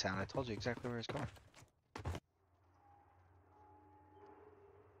didn't need sound. I told you exactly where he's going.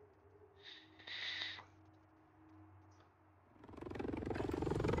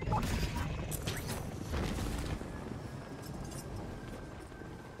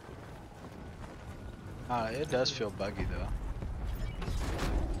 It does feel buggy though.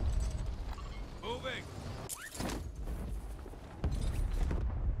 Moving.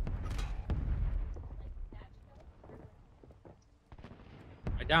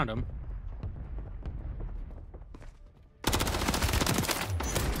 I downed him.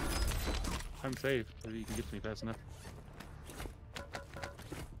 I'm safe, so you can get to me fast enough.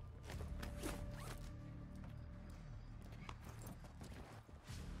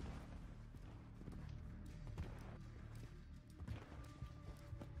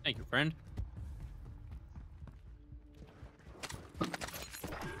 Thank you, friend.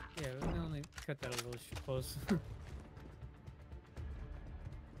 Yeah, we only cut that a little close.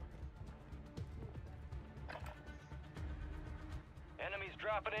 Enemies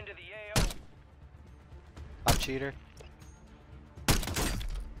dropping into the AO. Hot cheater.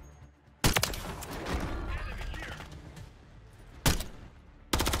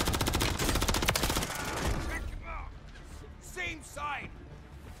 Same side.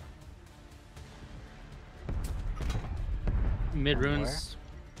 Mid From runes.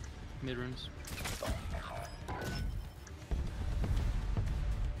 Mid runes.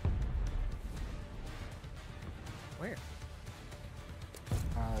 Where?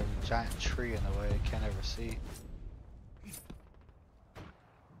 There's a giant tree in the way. I can't ever see.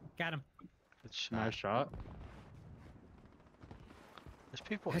 Got him. Good shot. Nice shot. There's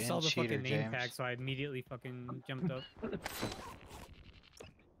people I in saw the cheater, fucking name James. tag, so I immediately fucking jumped up.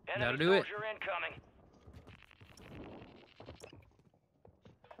 That'll do it. Soldier incoming.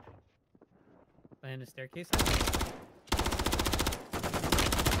 Land a staircase.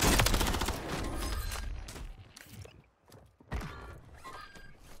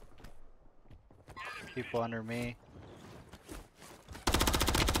 People under me.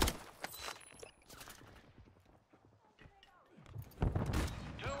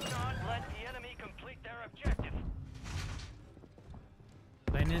 Do not let the enemy complete their objective.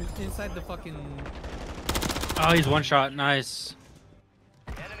 Land inside the fucking. Oh, he's one shot. Nice.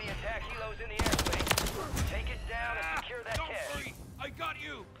 Enemy attack helos in the airspace. Take it down and secure that cache. I got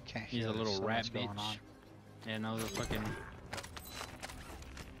you. Can't He's hear. a little there's so rat much going on. bitch. Yeah, another fucking.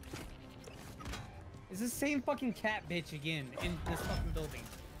 It's the same fucking cat bitch again in this fucking building.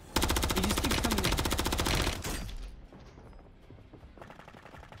 He just keeps coming in.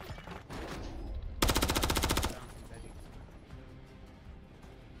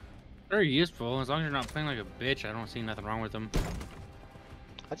 Very useful. As long as you're not playing like a bitch, I don't see nothing wrong with them.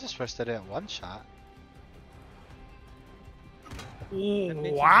 I just wished I didn't one shot.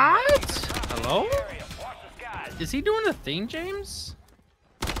 What? Hello? Is he doing a thing, James?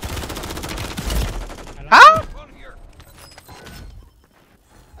 Huh?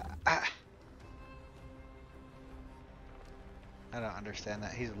 I don't understand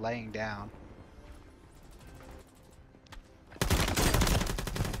that. He's laying down.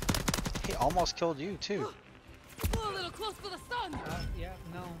 He almost killed you too. A little close for the sun. Yeah,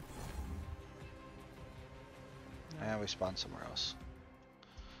 no. And we spawned somewhere else.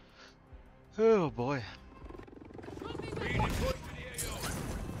 Oh boy.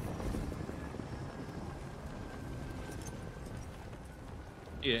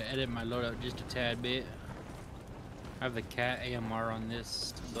 Yeah, edit my loadout just a tad bit. I have the cat AMR on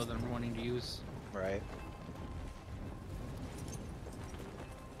this build that I'm wanting to use. Right.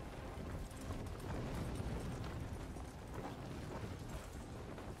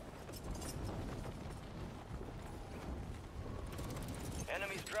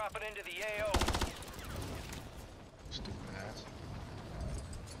 Enemies dropping into the AO. Stupid ass.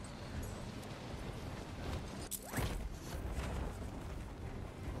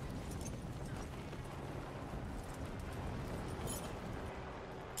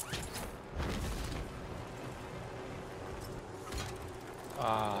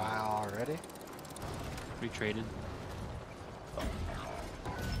 Wow, already? We traded.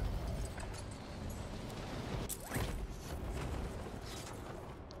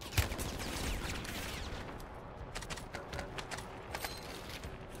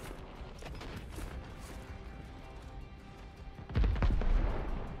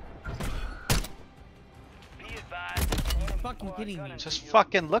 Fucking kidding me. Just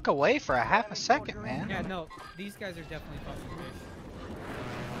fucking look away for a half a second, man. Yeah, no, these guys are definitely fucking fish.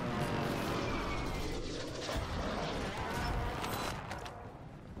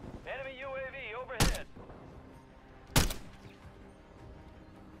 Enemy UAV overhead.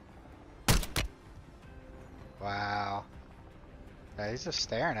 Wow. Yeah, he's just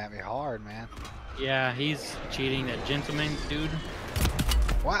staring at me hard, man. Yeah, he's cheating, that gentleman dude.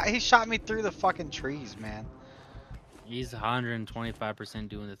 Wow, he shot me through the fucking trees, man. He's 125%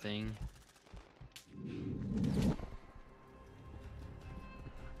 doing the thing.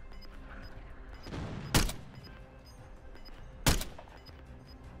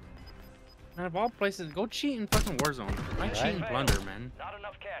 Man, of all places, go cheat in fucking Warzone. Why cheat in Plunder, man? Not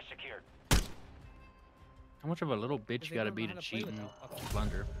enough cash secured. How much of a little bitch you gotta be to cheat in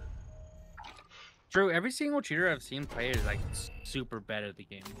Plunder? True, every single cheater I've seen play is like super bad at the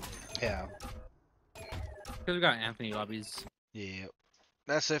game. Yeah. Because we got Anthony lobbies. Yeah.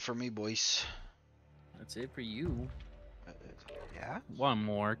 That's it for me, boys. That's it for you. Yeah? One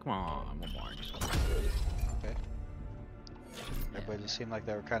more. Come on, one more. Just one more. Okay. Everybody just seemed like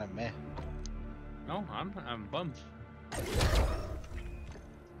they were kind of meh. No, I'm bummed. I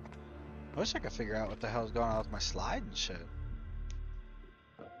wish I could figure out what the hell's going on with my slide and shit.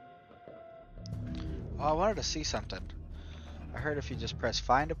 Oh, I wanted to see something. I heard if you just press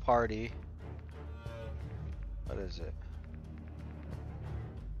find a party. What is it?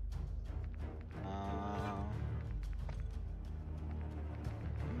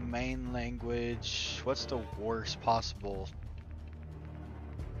 Main language. What's the worst possible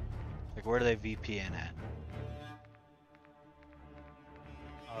Like, where do they VPN at?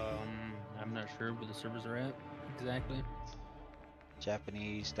 I'm not sure where the servers are at exactly.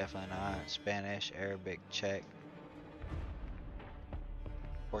 Japanese, definitely not. Spanish, Arabic, Czech,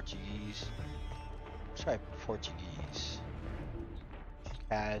 Portuguese. Let's try Portuguese.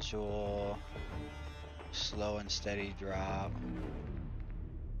 Casual, slow and steady drop.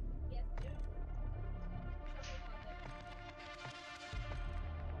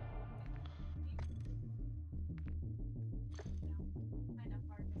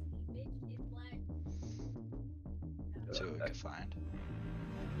 See what we can find.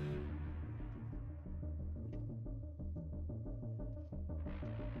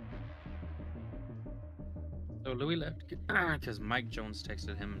 So Louis left because Mike Jones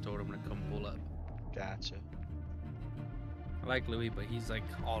texted him and told him to come pull up. Gotcha. I like Louis, but he's like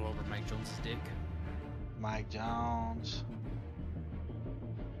all over Mike Jones' dick. Mike Jones.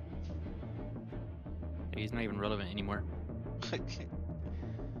 He's not even relevant anymore. I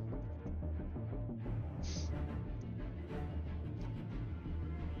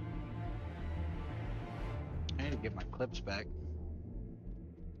need to get my clips back.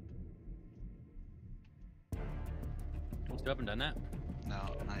 You still haven't done that? No,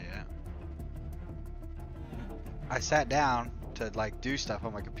 not yet. I sat down to like do stuff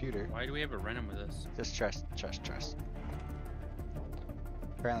on my computer. Why do we have a random with us? Just trust.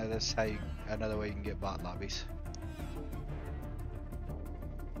 Apparently this is how you, another way you can get bot lobbies.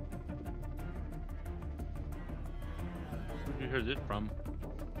 Where'd you hear this from?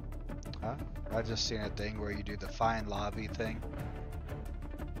 Huh? I just seen a thing where you do the find lobby thing.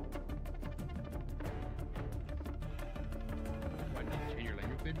 Why did you change your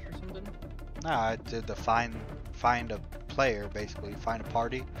language or something? No, I did the find a player, basically find a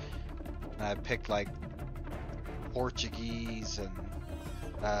party, and I picked like Portuguese, and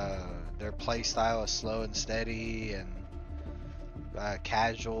their play style is slow and steady, and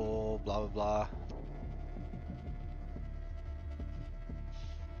casual, blah blah blah.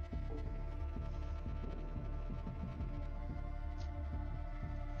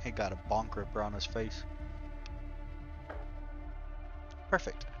 He got a bonk ripper on his face.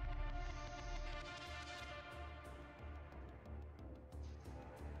 Perfect.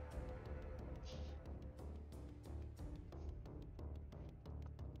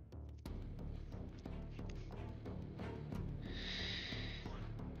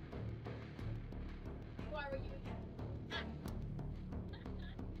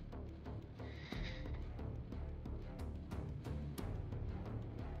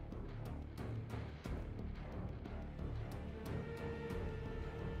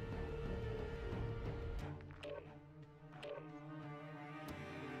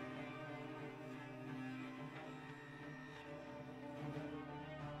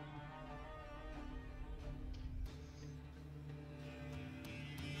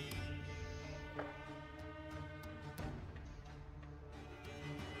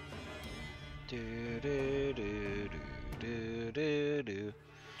 Do do do do do do do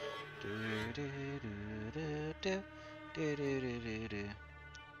do do do do do do do.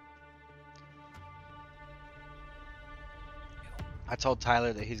 I told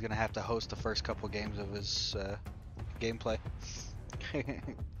Tyler that he's gonna have to host the first couple games of his gameplay.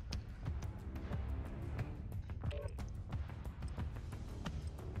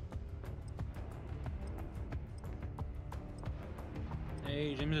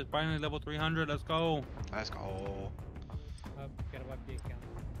 Hey, James is finally level 300. Let's go. Let's go. Gotta wipe the account.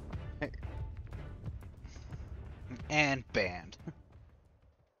 And banned.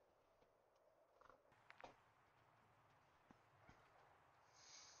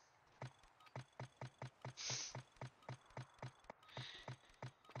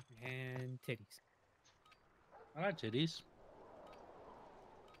 And titties. I like titties.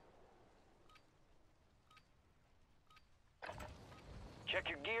 Check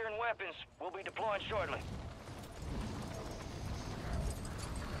your gear and weapons. We'll be deploying shortly.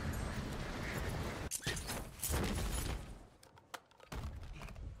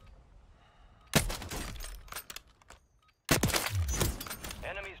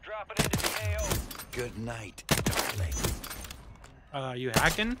 Enemies dropping into the AO. Good night, darling. You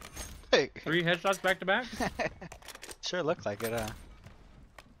hacking? Hey. 3 headshots back to back? Sure looked like it,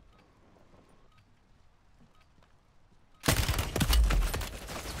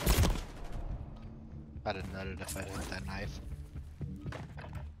 I'd have nutted if I didn't hit that knife.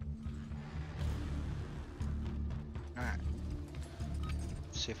 Alright.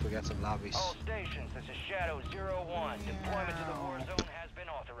 See if we got some lobbies. All stations, this is Shadow 01. Deployment to the Warzone has been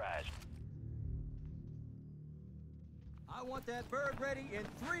authorized. I want that bird ready in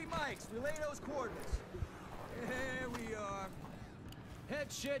 3 mics. Relay those coordinates. There we are.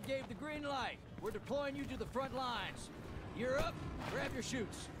 Head shed gave the green light. We're deploying you to the front lines. You're up. Grab your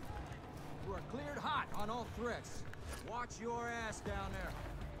chutes. You are cleared hot on all threats. Watch your ass down there.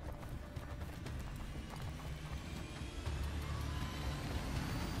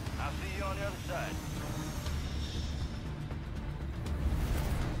 I'll see you on the other side.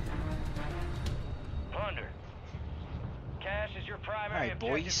 Plunder. Cash is your primary Alright,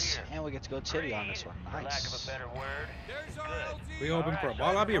 boys. here. And we get to go titty on this one. For lack of Nice. a better word. There's our Good. LZ. We open for a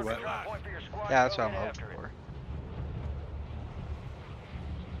ball lobby or what? Yeah, that's what I'm hoping for.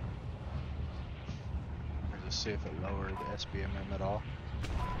 Or just see if it lowered the SBMM at all.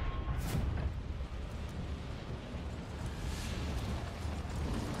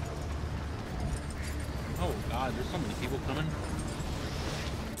 Oh god, there's so many people coming.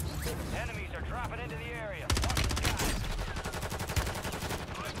 Enemies are dropping into the area.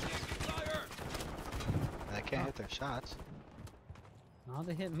 Watch the skies. They can't hit their shots. No,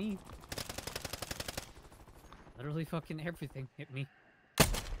 they hit me. Literally fucking everything hit me.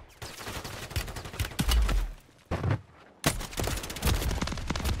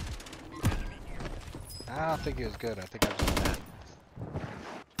 I don't think he was good. I think I was bad.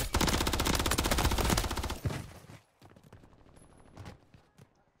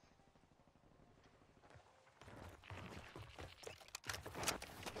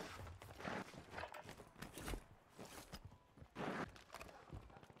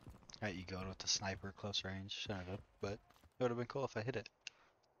 Alright, you go with the sniper close range. Shouldn't have, but it would have been cool if I hit it.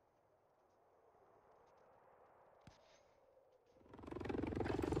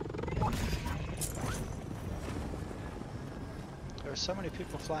 There's so many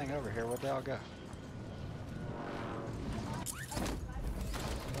people flying over here. Where'd they all go?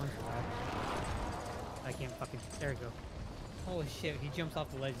 One shot. I can't fucking. There we go. Holy shit! He jumps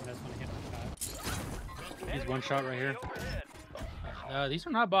off the ledge and that's when I hit my shot. He's one shot right here. These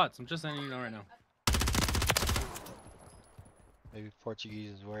are not bots. I'm just letting you know right now. Maybe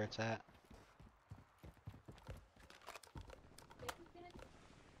Portuguese is where it's at.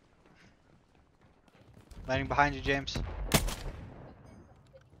 Landing behind you, James.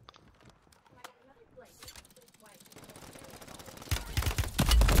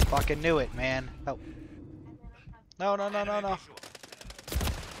 Fucking knew it, man. Oh. No, no, no, no, no.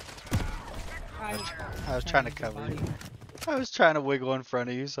 I was trying to cover you. I was trying to wiggle in front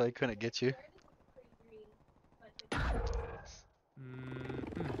of you so I couldn't get you.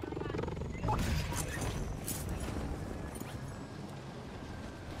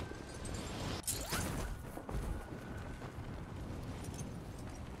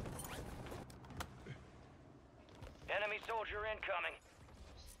 Enemy soldier incoming.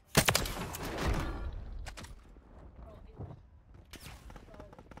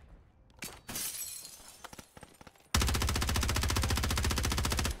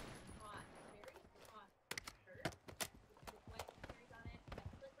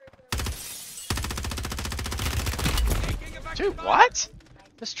 Dude, what?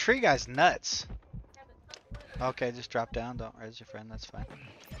 This tree guy's nuts. Okay, just drop down. Don't raise your friend. That's fine.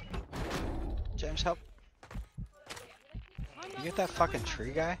 James, help. You get that fucking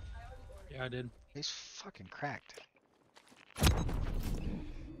tree guy? Yeah, I did. He's fucking cracked.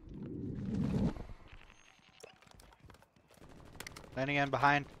 Landing in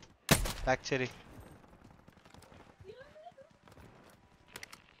behind. Back titty.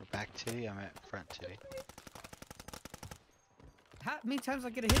 Or back titty? I meant front titty. How many times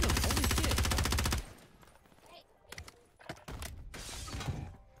I get to hit him? Holy shit!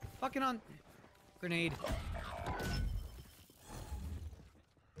 Fucking on. Grenade.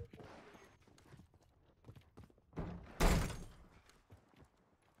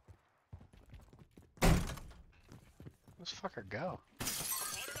 Let's fucker go.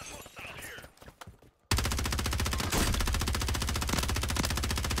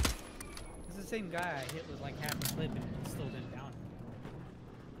 It's the same guy I hit with like half a clip and it still didn't down him.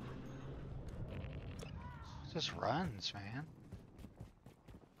 Just runs, man.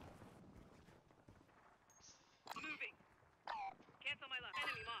 Moving. Cancel my left.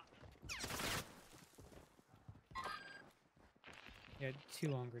 Enemy marked. Yeah,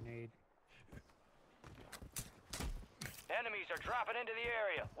 2 on grenade. Enemies are dropping into the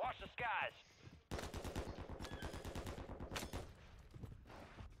area. Watch the skies.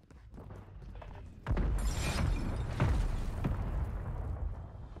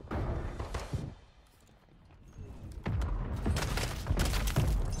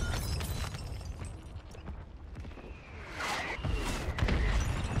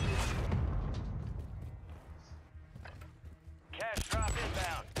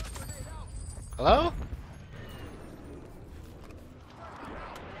 Hello?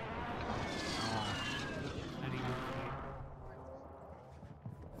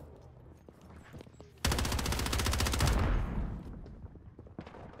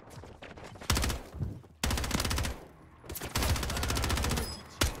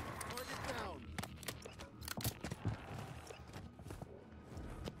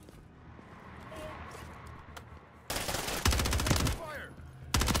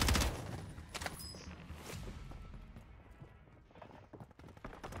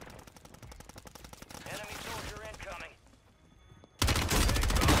 Enemy soldier incoming.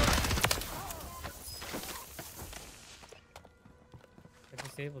 I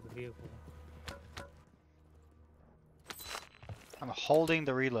disabled the vehicle. I'm holding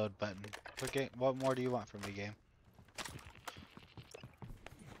the reload button. What more do you want from me, game?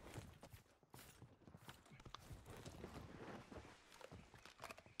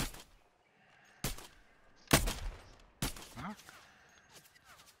 Huh?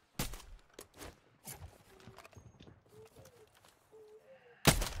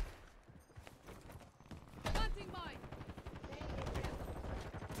 Planting mine.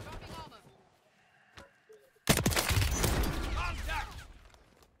 Dropping armor. Contact!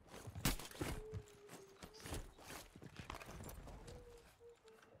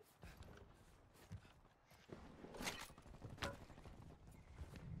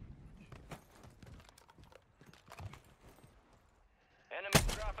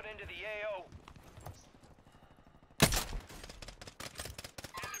 Enemies dropping into the AO.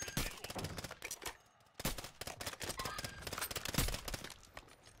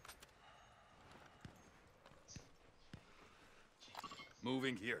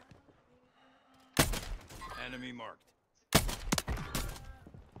 Moving here. Enemy marked.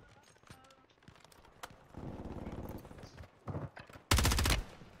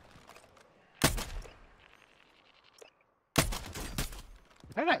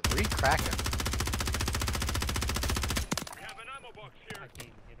 Why did I re-crack him? We have an ammo box here. I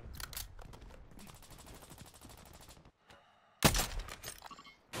can't hit him.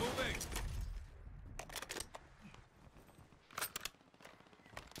 Moving.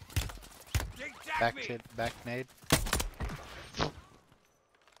 Back nade.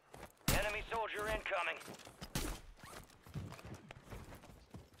 Enemy soldier incoming.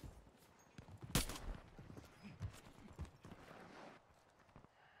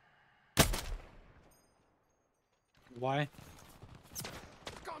 Why?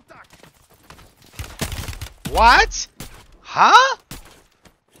 Contact! What? Huh?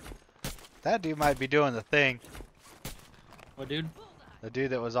 That dude might be doing the thing. What dude? The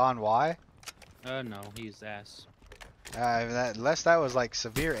dude that was on Y? No, he's ass. Unless that was like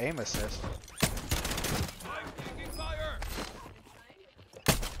severe aim assist. I'm taking fire.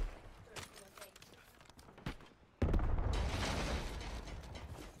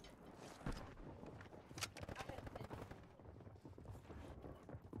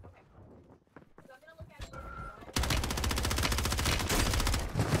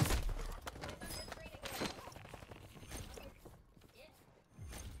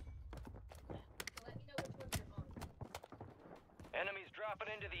 Enemies dropping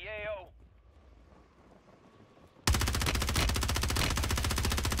into the AO.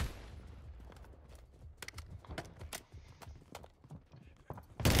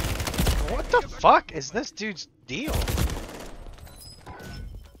 What the fuck is this dude's deal?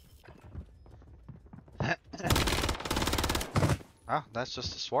 Oh, that's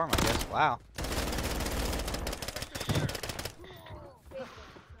just a swarm, I guess. Wow.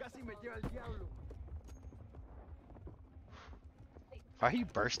 Why are you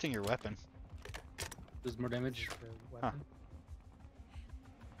bursting your weapon? Does more damage. Huh.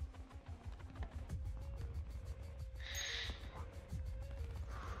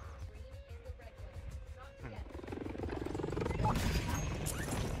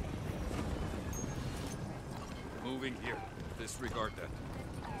 Moving here. Disregard that.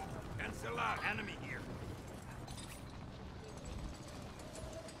 Cancel out. Enemy here.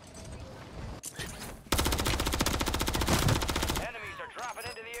 Enemies are dropping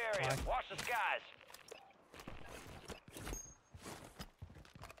into the area. Watch the skies.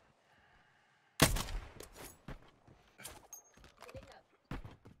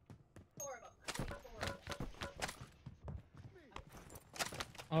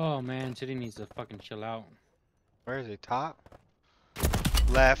 Oh man, City needs to fucking chill out. Where is he? Top?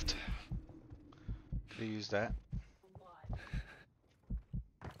 Left. Could use that.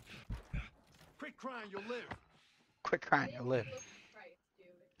 Quit crying, you'll live. Quit crying, you'll live.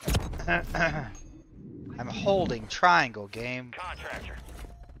 I'm holding triangle, game. Contractor.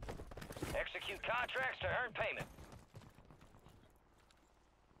 Execute execute contracts to earn payment.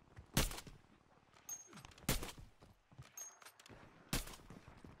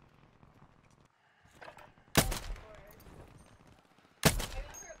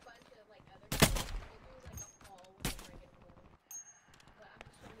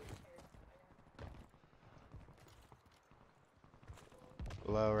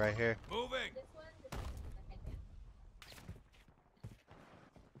 Below, right here. Moving.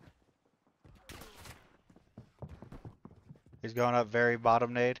 He's going up very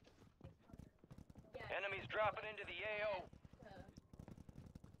bottom nade. Enemies dropping into the AO.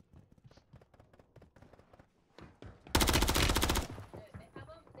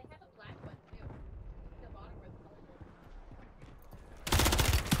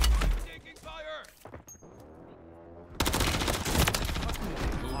 Taking fire.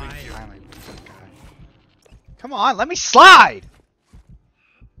 Finally, come on, let me slide!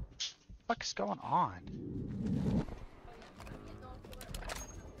 What the fuck is going on?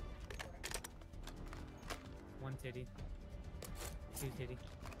 One titty. Two titty.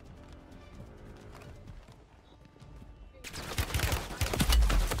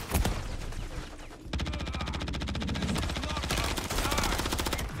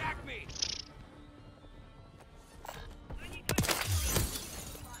 Attack me.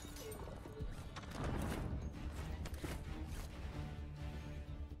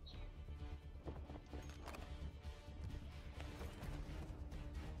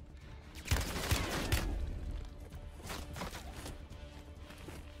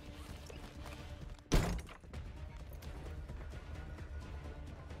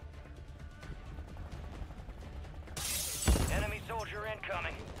 Enemy soldier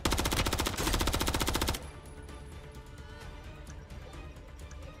incoming.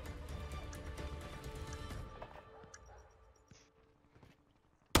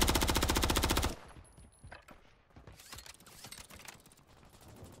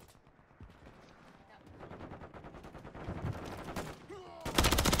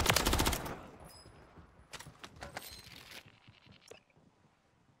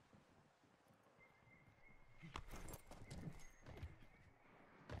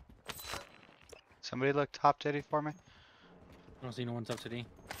 Somebody look top titty for me. I don't see no one top today.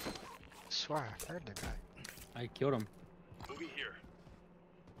 I swear I heard the guy. I killed him. Moving here.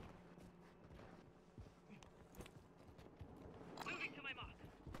 Moving to my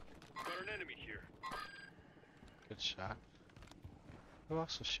mark. Got an enemy here. Good shot. Who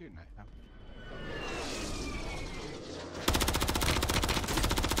else was shooting at him?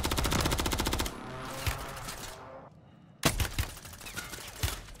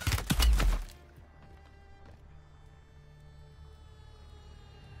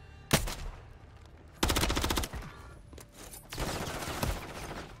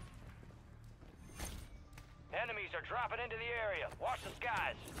 Enemies are dropping into the area. Watch the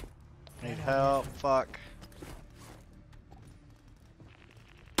skies. Need help, fuck.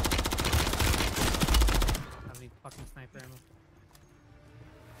 How many fucking sniper ammo?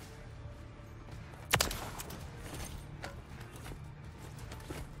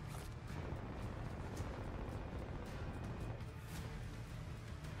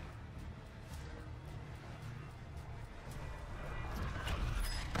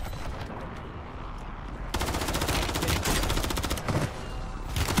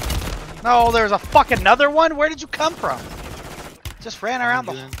 No, there's a fucking another one? Where did you come from? Just ran around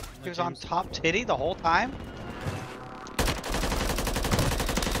the... He was on top titty the whole time?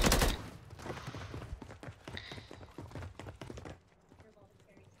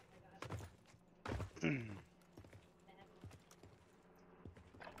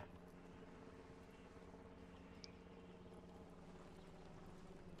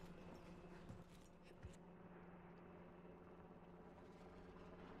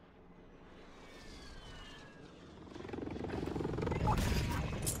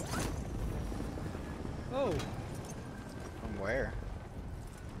 Oh! From where?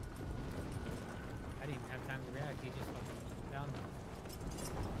 I didn't even have time to react. He just fucking down.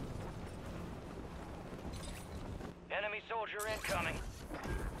 Enemy soldier incoming.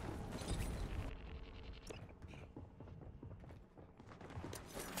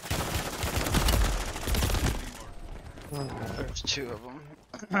 There's two of them.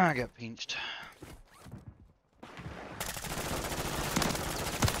 I got pinched.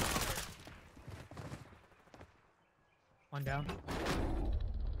 One down.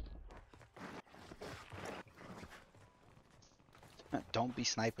 Don't be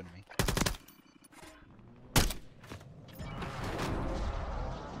sniping me.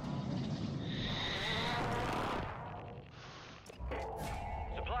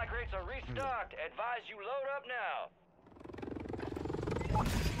 Supply crates are reset. restocked. Advise you load up now.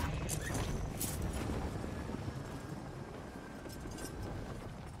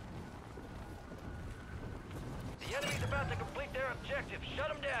 The enemy's about to complete their objective. Shut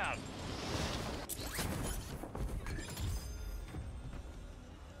them down.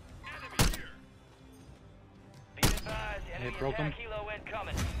 Enemy here. Be advised, enemy attack helo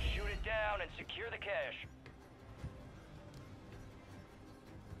incoming. Shoot it down and secure the cache.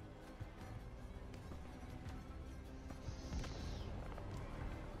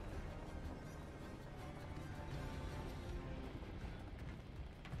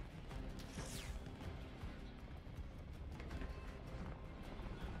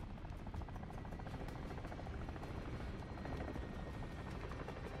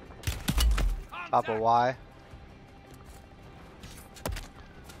 Top of Y.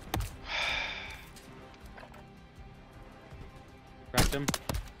 Cracked him.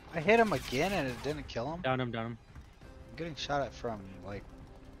 I hit him again and it didn't kill him. Down him, down him. I'm getting shot at from like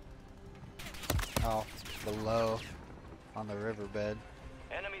below on the riverbed.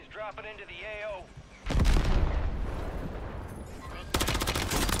 Enemies dropping into the AO.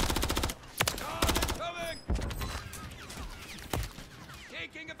 Coming!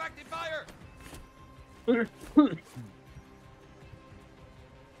 Taking effective fire!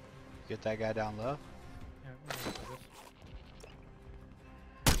 Get that guy down low.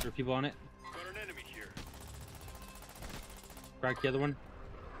 There are people on it. Got an enemy here. Crack the other one.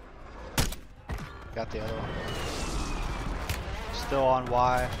 Got the other one. Still on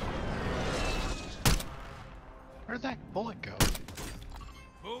Y. Where'd that bullet go?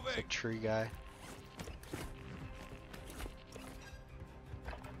 It's a tree guy.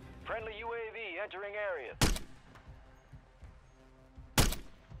 Friendly UAV entering area.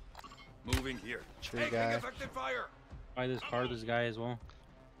 Moving here. Tree Taking guy. effective fire. By this car, this guy as well.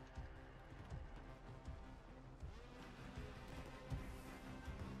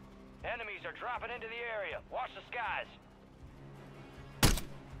 Enemies are dropping into the area. Watch the skies.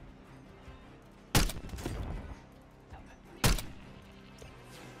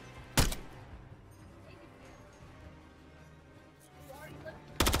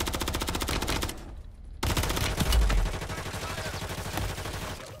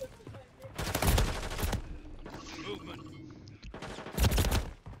 Movement.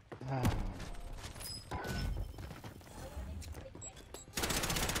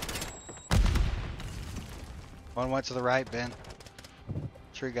 One went to the right, Ben.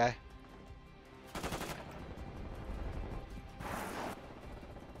 Tree guy.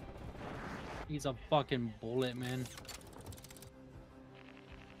 He's a fucking bullet, man.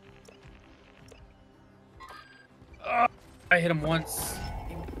 I hit him once.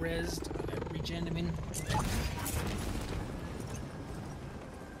 He rezzed. I regened him in.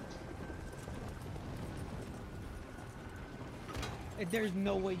 There's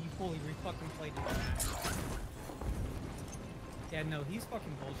no way you fully re-fucking played it. Yeah, no, he's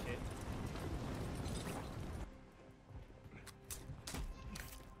fucking bullshit.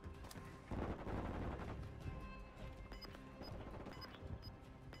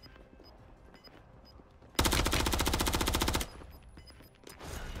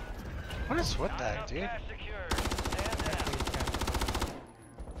 What is with that, dude?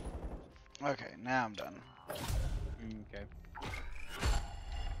 Okay, now I'm done. Okay.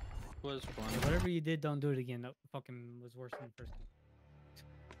 Was fun. Whatever you did, don't do it again. That fucking was worse than the first time.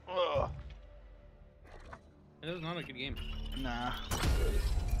 Ugh. It was not a good game. Nah.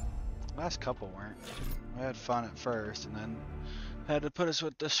 Last couple weren't. We had fun at first, and then had to put us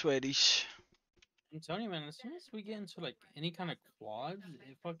with the Swedish. I'm telling you, man, as soon as we get into like any kind of quads,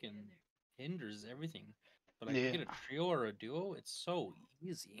 it fucking hinders everything. But like, you get a trio or a duo, it's so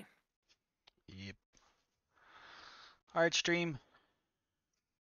easy. Yep. Alright, stream.